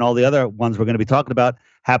 9/11 and all the other ones we're going to be talking about,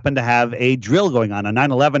 happened to have a drill going on. On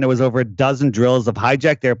 9/11, there was over a dozen drills of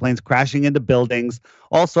hijacked airplanes crashing into buildings,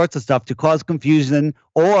 all sorts of stuff to cause confusion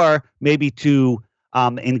or maybe to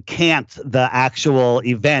incant the actual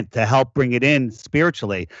event to help bring it in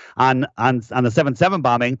spiritually. On the 7/7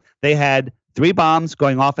 bombing, they had 3 bombs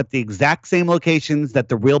going off at the exact same locations that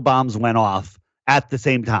the real bombs went off at the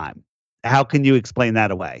same time. How can you explain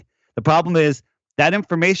that away? The problem is that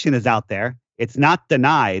information is out there. It's not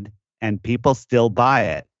denied. and people still buy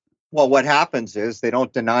it. Well, what happens is they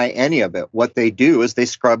don't deny any of it. What they do is they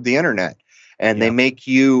scrub the internet, and they make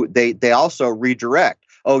you, they also redirect.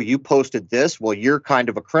 Oh, you posted this. Well, you're kind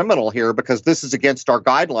of a criminal here because this is against our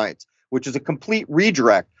guidelines, which is a complete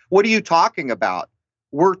redirect. What are you talking about?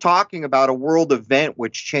 We're talking about a world event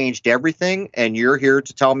which changed everything, and you're here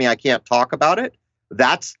to tell me I can't talk about it?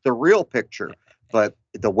 That's the real picture. But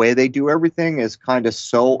the way they do everything is kind of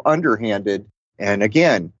so underhanded. And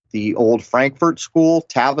again, the old Frankfurt School,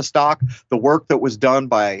 Tavistock, the work that was done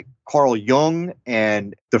by Carl Jung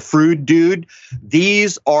and the Freud dude,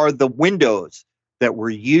 these are the windows that were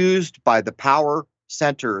used by the power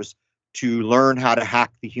centers to learn how to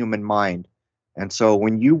hack the human mind. And so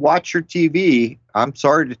when you watch your TV, I'm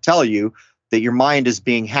sorry to tell you that your mind is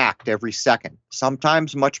being hacked every second,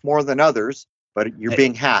 sometimes much more than others, but you're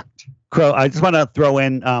being hacked. Crow, I just want to throw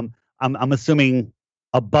in, I'm assuming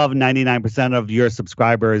above 99% of your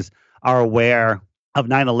subscribers are aware of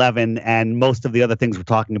 9/11 and most of the other things we're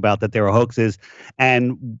talking about, that there are hoaxes.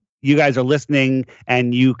 And you guys are listening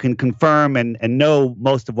and you can confirm and know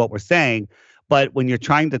most of what we're saying. But when you're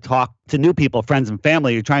trying to talk to new people, friends and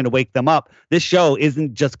family, you're trying to wake them up, this show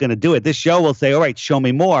isn't just going to do it. This show will say, all right, show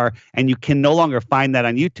me more. And you can no longer find that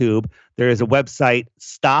on YouTube. There is a website,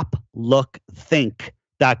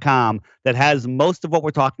 stoplookthink.com, that has most of what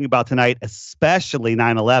we're talking about tonight, especially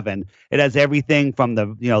 9/11. It has everything from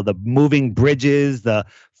the moving bridges, the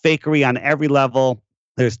fakery on every level.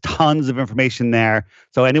 There's tons of information there.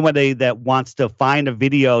 So anybody that wants to find a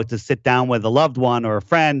video to sit down with a loved one or a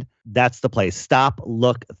friend, that's the place,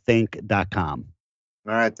 stoplookthink.com.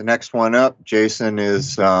 All right, the next one up, Jason,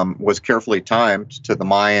 was carefully timed to the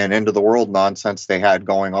Mayan end of the world nonsense they had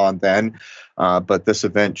going on then. But this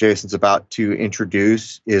event Jason's about to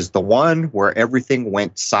introduce is the one where everything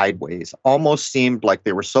went sideways. Almost seemed like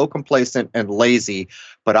they were so complacent and lazy,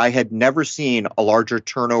 but I had never seen a larger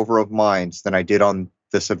turnover of minds than I did on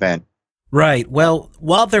this event. Right. Well,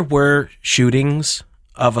 while there were shootings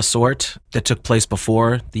of a sort that took place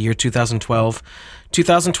before the year 2012,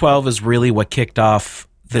 2012 is really what kicked off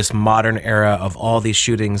this modern era of all these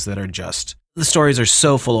shootings that are just, the stories are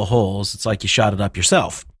so full of holes, it's like you shot it up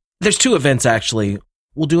yourself. There's two events, actually.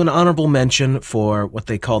 We'll do an honorable mention for what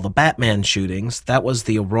they call the Batman shootings. That was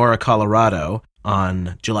the Aurora, Colorado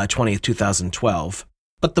on July 20th, 2012.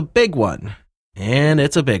 But the big one, and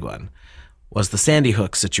it's a big one, was the Sandy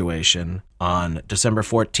Hook situation on December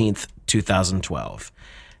 14th, 2012.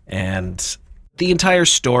 And the entire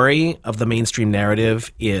story of the mainstream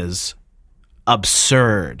narrative is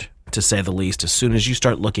absurd, to say the least. As soon as you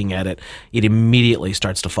start looking at it, it immediately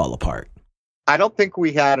starts to fall apart. I don't think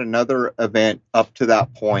we had another event up to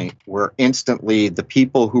that point where instantly the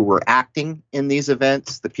people who were acting in these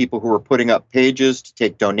events, the people who were putting up pages to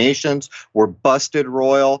take donations, were busted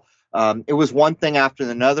royal. It was one thing after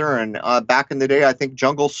another. And back in the day, I think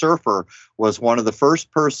Jungle Surfer was one of the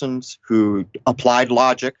first persons who applied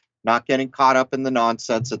logic, not getting caught up in the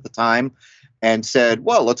nonsense at the time, and said,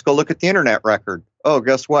 well, let's go look at the internet record. Oh,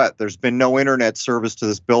 guess what? There's been no internet service to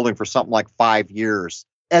this building for something like 5 years.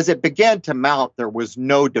 As it began to mount, there was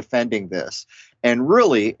no defending this. And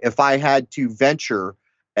really, if I had to venture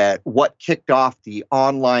at what kicked off the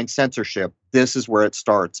online censorship, this is where it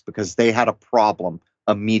starts, because they had a problem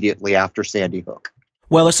immediately after Sandy Hook.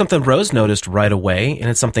 Well, there's something Rose noticed right away, and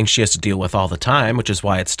it's something she has to deal with all the time, which is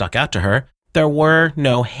why it stuck out to her. There were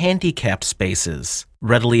no handicapped spaces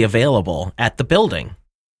readily available at the building.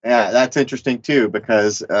 Yeah, that's interesting, too,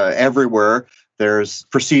 because everywhere there's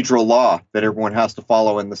procedural law that everyone has to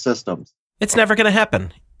follow in the systems. It's never going to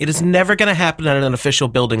happen. It is never going to happen at an official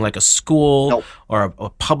building like a school or a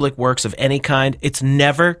public works of any kind. It's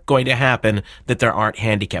never going to happen that there aren't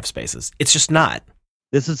handicap spaces. It's just not.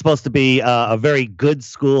 This is supposed to be a very good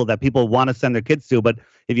school that people want to send their kids to. But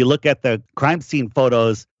if you look at the crime scene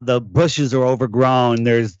photos, the bushes are overgrown.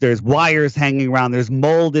 There's wires hanging around. There's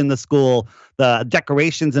mold in the school. The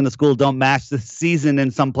decorations in the school don't match the season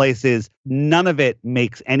in some places. None of it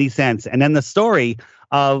makes any sense. And then the story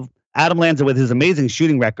of Adam Lanza with his amazing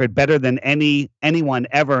shooting record, better than anyone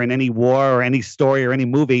ever in any war or any story or any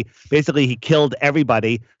movie. Basically, he killed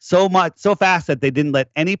everybody so fast that they didn't let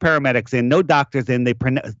any paramedics in, no doctors in.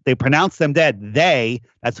 They pronounced them dead.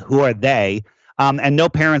 That's who are they? And no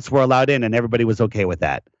parents were allowed in, and everybody was okay with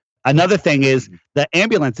that. Another thing is the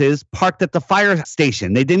ambulances parked at the fire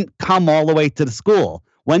station. They didn't come all the way to the school.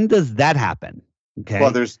 When does that happen? Okay.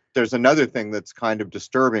 Well, there's another thing that's kind of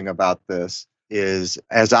disturbing about this. Is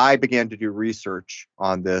as I began to do research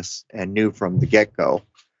on this and knew from the get-go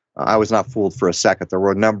I was not fooled for a second. There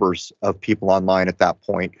were numbers of people online at that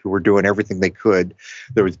point who were doing everything they could.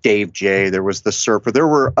 There was Dave J. There was the Surfer. There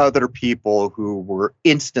were other people who were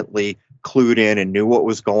instantly clued in and knew what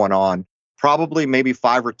was going on. Probably maybe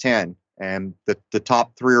 5 or 10. And the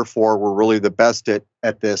top 3 or 4 were really the best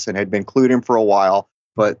at this and had been clued in for a while.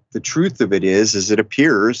 But the truth of it is it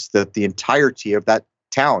appears that the entirety of that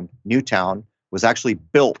town, Newtown, was actually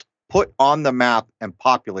built, put on the map, and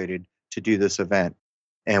populated to do this event.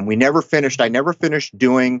 And we never finished. I never finished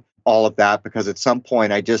doing all of that because at some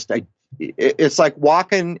point it's like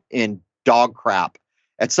walking in dog crap.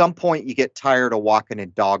 At some point you get tired of walking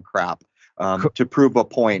in dog crap to prove a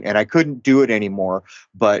point, and I couldn't do it anymore.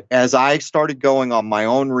 But as I started going on my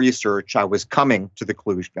own research, I was coming to the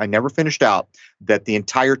conclusion, I never finished out, that the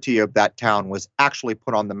entirety of that town was actually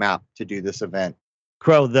put on the map to do this event.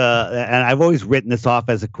 Crow, and I've always written this off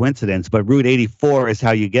as a coincidence, but Route 84 is how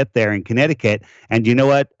you get there in Connecticut. And you know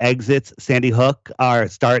what exits Sandy Hook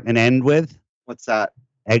start and end with? What's that?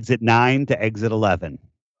 Exit 9 to exit 11.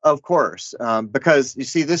 Of course, because you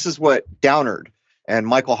see, this is what Downard and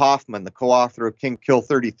Michael Hoffman, the co-author of King Kill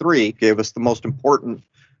 33, gave us the most important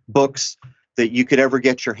books that you could ever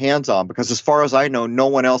get your hands on, because as far as I know, no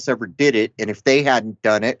one else ever did it. And if they hadn't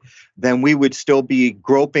done it, then we would still be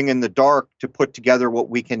groping in the dark to put together what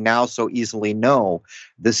we can now so easily know.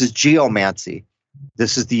 This is geomancy.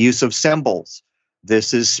 This is the use of symbols.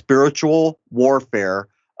 This is spiritual warfare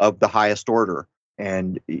of the highest order.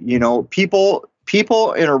 And, you know, people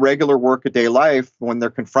in a regular workaday life, when they're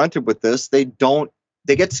confronted with this, they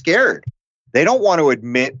get scared. They don't want to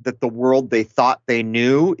admit that the world they thought they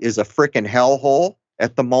knew is a frickin' hellhole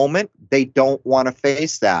at the moment. They don't want to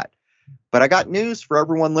face that. But I got news for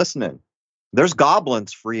everyone listening. There's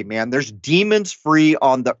goblins free, man. There's demons free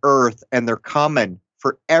on the earth, and they're coming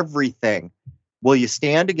for everything. Will you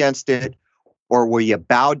stand against it, or will you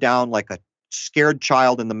bow down like a scared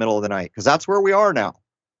child in the middle of the night? Because that's where we are now.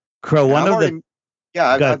 Crow,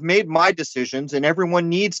 I've made my decisions, and everyone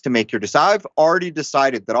needs to make your decision. I've already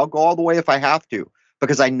decided that I'll go all the way if I have to,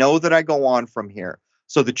 because I know that I go on from here.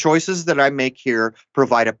 So the choices that I make here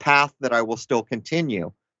provide a path that I will still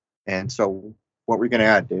continue. And so what were you going to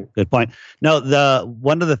add, Dave? Good point. No,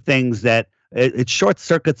 one of the things that it short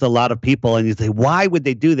circuits a lot of people, and you say, why would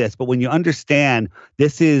they do this? But when you understand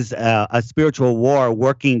this is a spiritual war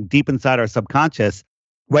working deep inside our subconscious,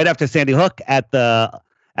 right after Sandy Hook at the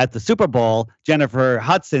Super Bowl, Jennifer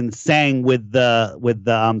Hudson sang with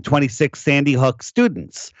the 26 Sandy Hook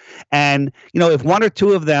students. And, you know, if one or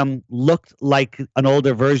two of them looked like an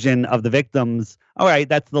older version of the victims, all right,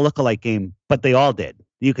 that's the lookalike game, but they all did.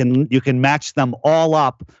 You can match them all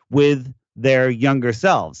up with their younger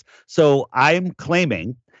selves. So I'm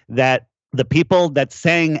claiming that the people that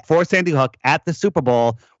sang for Sandy Hook at the Super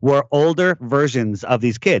Bowl were older versions of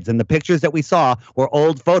these kids. And the pictures that we saw were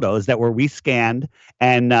old photos that were rescanned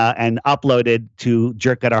and uploaded to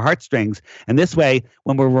jerk at our heartstrings. And this way,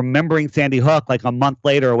 when we're remembering Sandy Hook, like a month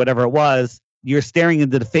later or whatever it was, you're staring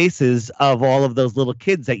into the faces of all of those little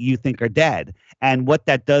kids that you think are dead. And what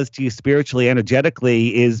that does to you spiritually,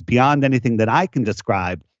 energetically, is beyond anything that I can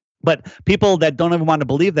describe. But people that don't even want to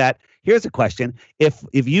believe that, here's a question. If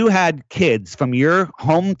you had kids from your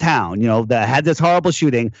hometown, you know, that had this horrible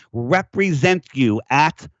shooting, represent you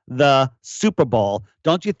at the Super Bowl,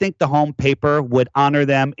 don't you think the home paper would honor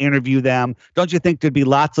them, interview them? Don't you think there'd be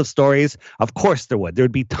lots of stories? Of course there would.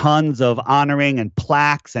 There'd be tons of honoring and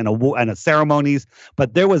plaques and ceremonies,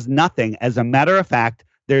 but there was nothing. As a matter of fact,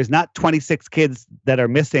 there's not 26 kids that are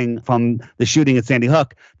missing from the shooting at Sandy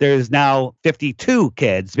Hook. There's now 52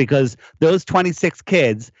 kids, because those 26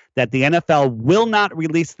 kids that the NFL will not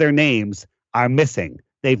release their names are missing.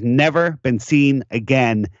 They've never been seen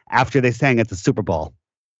again after they sang at the Super Bowl.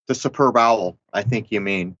 The Superb Owl, I think you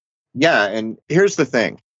mean. Yeah, and here's the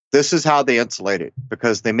thing. This is how they insulate it,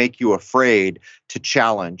 because they make you afraid to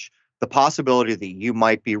challenge the possibility that you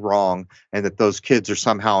might be wrong and that those kids are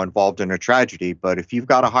somehow involved in a tragedy. But if you've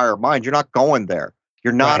got a higher mind, you're not going there.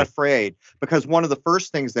 You're not afraid, because one of the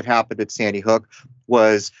first things that happened at Sandy Hook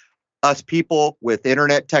was us people with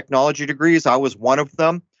internet technology degrees. I was one of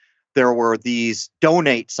them. There were these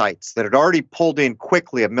donate sites that had already pulled in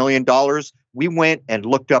quickly $1 million. We went and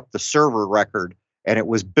looked up the server record, and it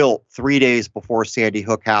was built 3 days before Sandy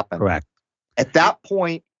Hook happened. Correct. At that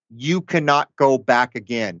point, you cannot go back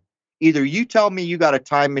again. Either you tell me you got a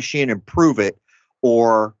time machine and prove it,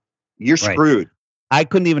 or you're screwed. I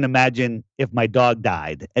couldn't even imagine if my dog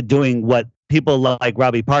died doing what people like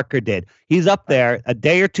Robbie Parker did. He's up there a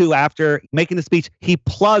day or two after making the speech. He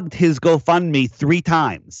plugged his GoFundMe 3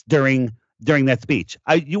 times during that speech.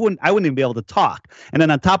 I wouldn't even be able to talk. And then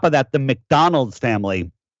on top of that, the McDonald's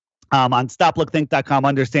family On stoplookthink.com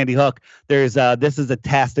under Sandy Hook, there's this is a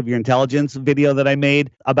test of your intelligence video that I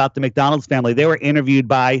made about the McDonald's family. They were interviewed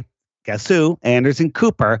by, guess who? Anderson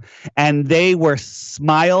Cooper. And they were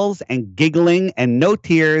smiles and giggling and no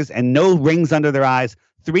tears and no rings under their eyes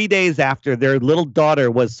 3 days after their little daughter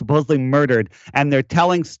was supposedly murdered. And they're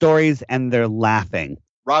telling stories and they're laughing.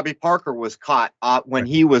 Robbie Parker was caught when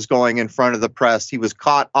he was going in front of the press. He was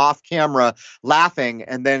caught off camera laughing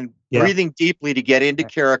and then breathing deeply to get into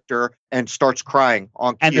character and starts crying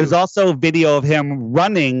on cue. And there's also video of him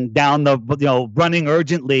running down running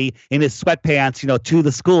urgently in his sweatpants, to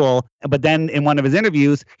the school. But then in one of his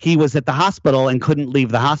interviews, he was at the hospital and couldn't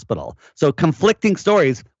leave the hospital. So conflicting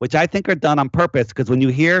stories, which I think are done on purpose, because when you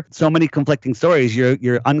hear so many conflicting stories,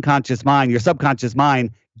 your unconscious mind, your subconscious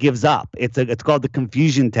mind gives up. It's called the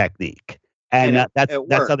confusion technique. And that's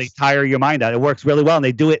how they tire your mind out. It works really well. And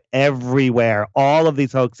they do it everywhere. All of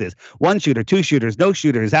these hoaxes. 1 shooter, 2 shooters, no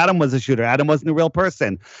shooters. Adam was a shooter. Adam wasn't a real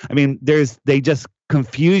person. I mean, they just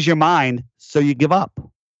confuse your mind so you give up.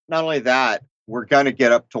 Not only that, we're going to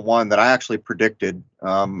get up to one that I actually predicted.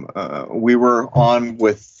 We were on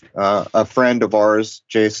with a friend of ours,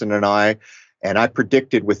 Jason and I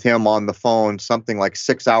predicted with him on the phone something like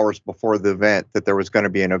 6 hours before the event that there was going to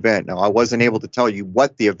be an event. Now, I wasn't able to tell you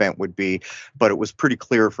what the event would be, but it was pretty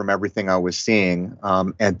clear from everything I was seeing.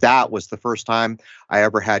 And that was the first time I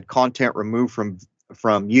ever had content removed from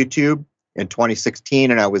YouTube in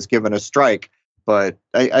 2016, and I was given a strike. But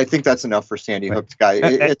I think that's enough for Sandy Hook's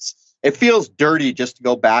guy. It feels dirty just to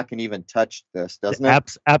go back and even touch this, doesn't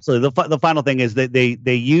it? Absolutely. The final thing is that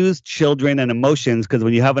they use children and emotions, because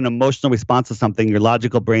when you have an emotional response to something, your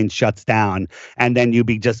logical brain shuts down, and then you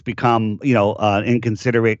just become, an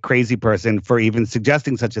inconsiderate, crazy person for even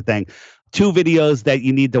suggesting such a thing. 2 videos that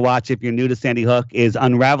you need to watch if you're new to Sandy Hook is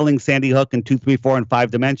Unraveling Sandy Hook in 2, 3, 4, and 5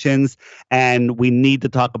 dimensions, and We Need to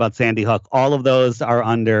Talk About Sandy Hook. All of those are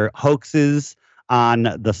under hoaxes on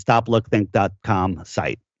the stoplookthink.com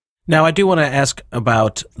site. Now, I do want to ask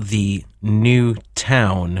about the New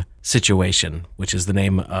Town situation, which is the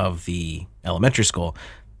name of the elementary school.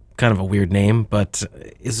 Kind of a weird name, but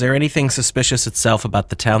is there anything suspicious itself about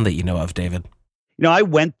the town that you know of, David? I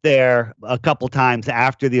went there a couple times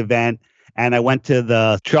after the event, and I went to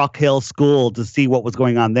the Chalk Hill School to see what was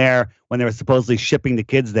going on there when they were supposedly shipping the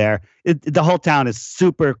kids there. The whole town is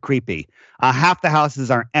super creepy. Half the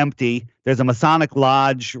houses are empty. There's a Masonic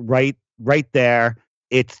lodge right there.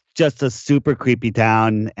 It's just a super creepy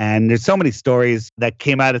town, and there's so many stories that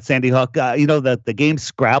came out of Sandy Hook. The game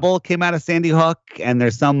Scrabble came out of Sandy Hook, and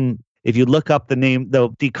there's if you look up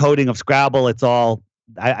the decoding of Scrabble, it's all,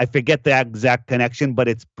 I forget the exact connection, but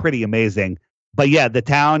it's pretty amazing. But yeah, the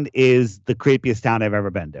town is the creepiest town I've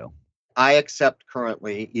ever been to. I accept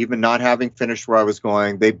currently, even not having finished where I was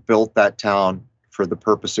going, they built that town for the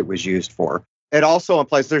purpose it was used for. It also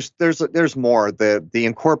implies there's more. The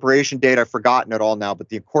incorporation date, I've forgotten it all now, but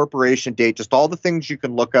the incorporation date, just all the things you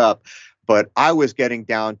can look up. But I was getting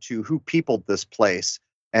down to who peopled this place.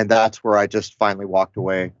 And that's where I just finally walked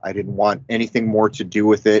away. I didn't want anything more to do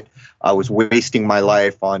with it. I was wasting my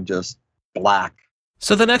life on just black.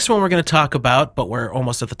 So the next one we're going to talk about, but we're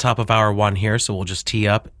almost at the top of hour 1 here, so we'll just tee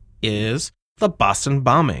up, is the Boston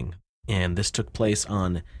bombing. And this took place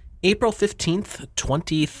on April 15th,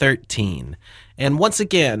 2013. And once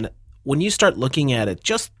again, when you start looking at it,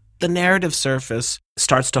 just the narrative surface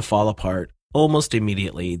starts to fall apart almost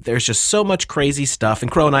immediately. There's just so much crazy stuff.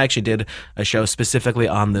 And Crow and I actually did a show specifically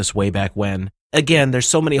on this way back when. Again, there's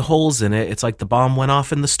so many holes in it. It's like the bomb went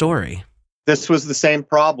off in the story. This was the same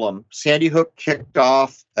problem. Sandy Hook kicked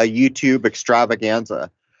off a YouTube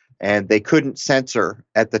extravaganza, and they couldn't censor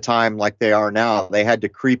at the time like they are now. They had to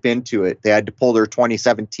creep into it. They had to pull their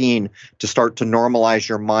 2017 to start to normalize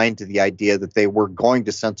your mind to the idea that they were going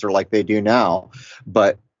to censor like they do now.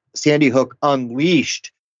 But Sandy Hook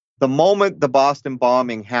unleashed. The moment the Boston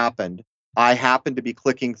bombing happened, I happened to be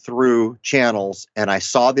clicking through channels, and I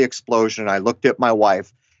saw the explosion. I looked at my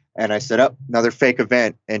wife, and I said, "Oh, another fake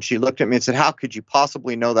event." And she looked at me and said, "How could you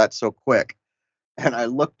possibly know that so quick?" And I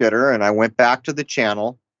looked at her, and I went back to the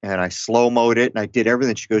channel, and I slow-moed it, and I did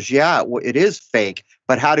everything. She goes, "Yeah, well, it is fake,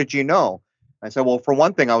 but how did you know?" I said, "Well, for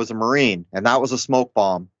one thing, I was a Marine, and that was a smoke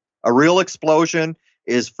bomb. A real explosion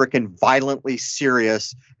is freaking violently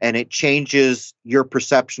serious, and it changes your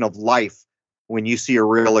perception of life when you see a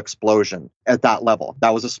real explosion at that level.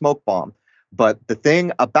 That was a smoke bomb." But the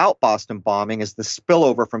thing about Boston bombing is the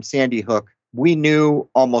spillover from Sandy Hook. We knew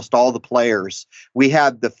almost all the players. We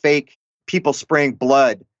had the fake people spraying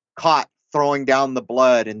blood, caught throwing down the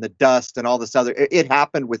blood and the dust and all this other. It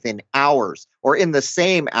happened within hours or in the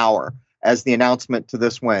same hour. as the announcement to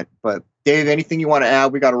this went. But Dave, anything you want to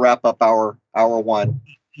add? We got to wrap up hour one.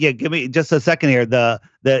 Yeah, give me just a second here. The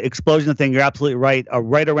explosion thing, you're absolutely right.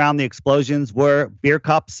 Right around the explosions were beer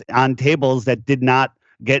cups on tables that did not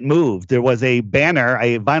get moved. There was a banner,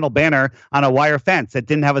 a vinyl banner on a wire fence that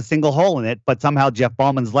didn't have a single hole in it, but somehow Jeff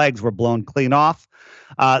Ballman's legs were blown clean off.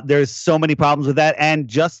 There's so many problems with that. And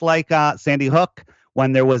just like Sandy Hook,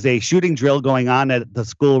 when there was a shooting drill going on at the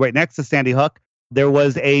school right next to Sandy Hook, there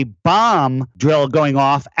was a bomb drill going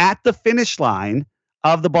off at the finish line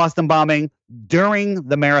of the Boston bombing during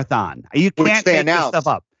the marathon. You can't make this stuff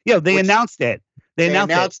up. Yeah, they announced it.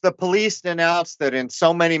 The police announced that in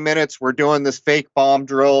so many minutes we're doing this fake bomb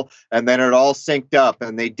drill, and then it all synced up.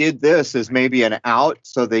 And they did this as maybe an out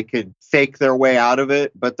so they could fake their way out of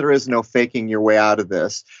it. But there is no faking your way out of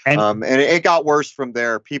this. And it got worse from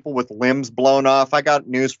there. People with limbs blown off. I got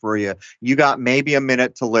news for you. You got maybe a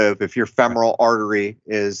minute to live if your femoral artery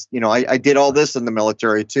is, I did all this in the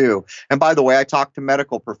military too. And by the way, I talked to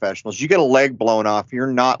medical professionals. You get a leg blown off,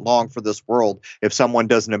 you're not long for this world if someone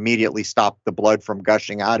doesn't immediately stop the blood from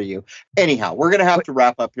gushing out of you. Anyhow, we're going to have to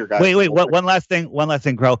wrap up here, guys. Wait. One last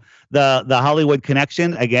thing, Crow. The Hollywood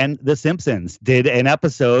Connection, again, The Simpsons did an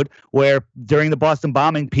episode where during the Boston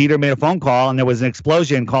bombing, Peter made a phone call and there was an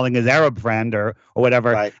explosion calling his Arab friend or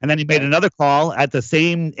whatever. Right. And then he made another call at the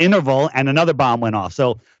same interval and another bomb went off.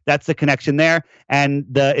 So that's the connection there. And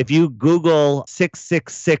if you Google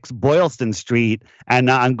 666 Boylston Street and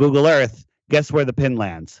on Google Earth, guess where the pin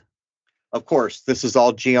lands? Of course, this is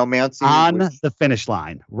all geomancy. On the finish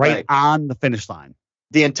line, right on the finish line.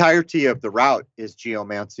 The entirety of the route is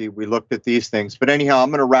geomancy. We looked at these things. But anyhow, I'm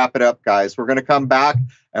going to wrap it up, guys. We're going to come back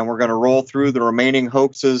and we're going to roll through the remaining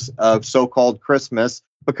hoaxes of so-called Christmas,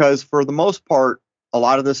 because for the most part, a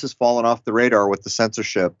lot of this has fallen off the radar with the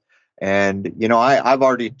censorship. And, I've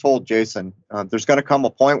already told Jason, there's going to come a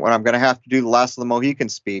point when I'm going to have to do the Last of the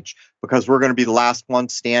Mohicans speech, because we're going to be the last one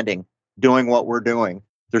standing doing what we're doing.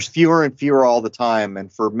 There's fewer and fewer all the time, and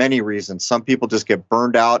for many reasons. Some people just get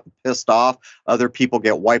burned out and pissed off. Other people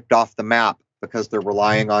get wiped off the map because they're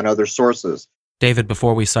relying on other sources. David,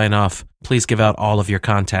 before we sign off, please give out all of your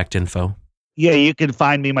contact info. Yeah, you can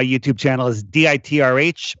find me. My YouTube channel is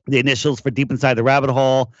DITRH, the initials for Deep Inside the Rabbit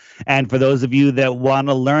Hole. And for those of you that want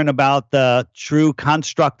to learn about the true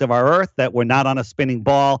construct of our Earth, that we're not on a spinning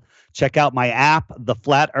ball, check out my app, the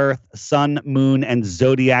Flat Earth Sun, Moon, and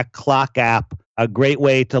Zodiac Clock app. A great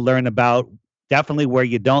way to learn about definitely where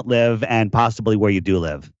you don't live and possibly where you do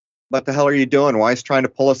live. What the hell are you doing? Why is trying to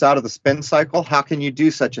pull us out of the spin cycle? How can you do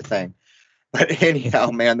such a thing? But anyhow,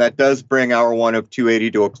 man, that does bring hour one of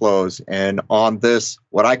 280 to a close. And on this,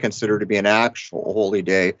 what I consider to be an actual holy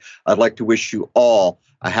day, I'd like to wish you all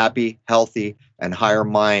a happy, healthy, and higher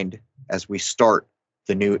mind as we start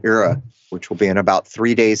the new era, which will be in about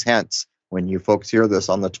 3 days hence when you folks hear this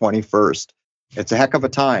on the 21st. It's a heck of a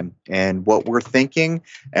time, and what we're thinking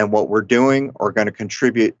and what we're doing are going to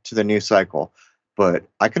contribute to the new cycle. But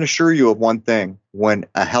I can assure you of one thing: when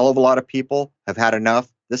a hell of a lot of people have had enough,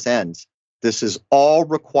 this ends. This is all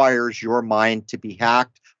requires your mind to be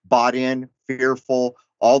hacked, bought in, fearful,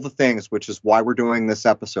 all the things, which is why we're doing this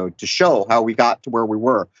episode, to show how we got to where we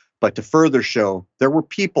were, but to further show there were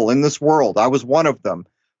people in this world, I was one of them,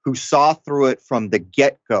 who saw through it from the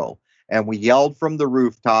get-go. And we yelled from the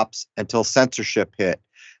rooftops until censorship hit.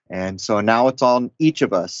 And so now it's on each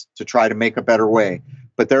of us to try to make a better way.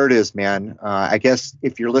 But there it is, man. I guess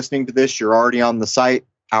if you're listening to this, you're already on the site.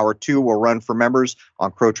 Hour 2 will run for members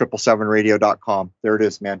on crow777radio.com. There it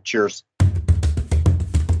is, man. Cheers.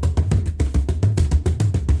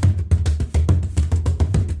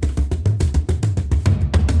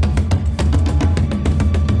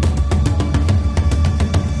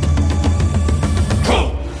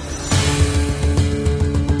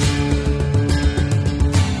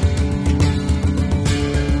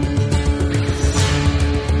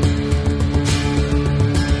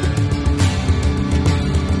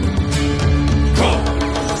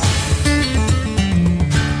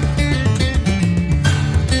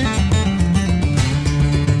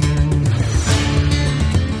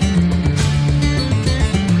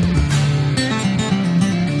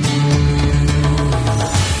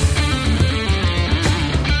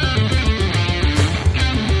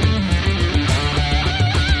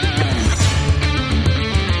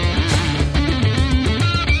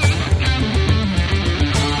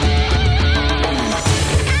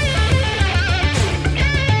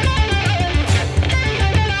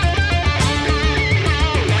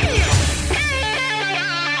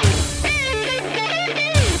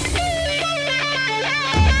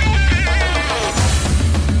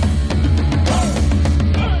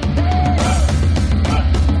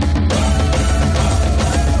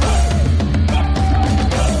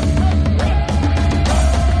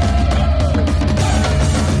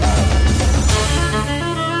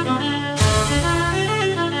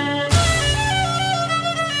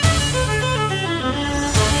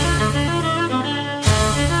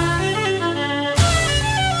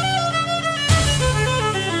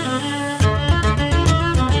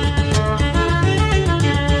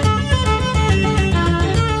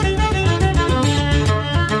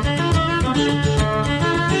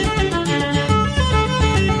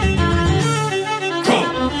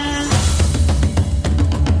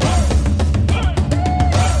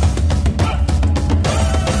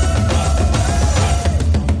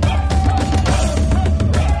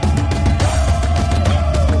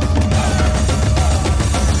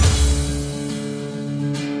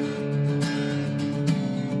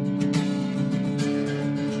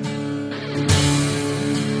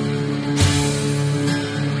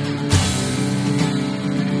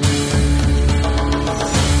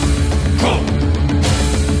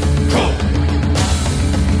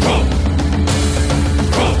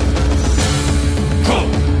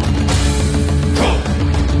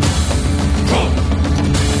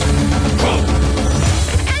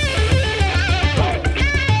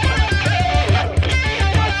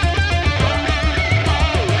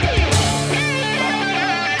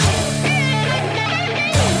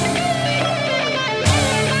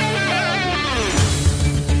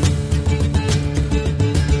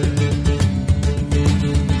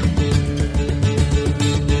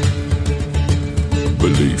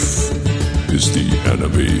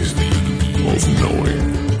 enemy of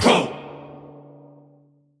knowing.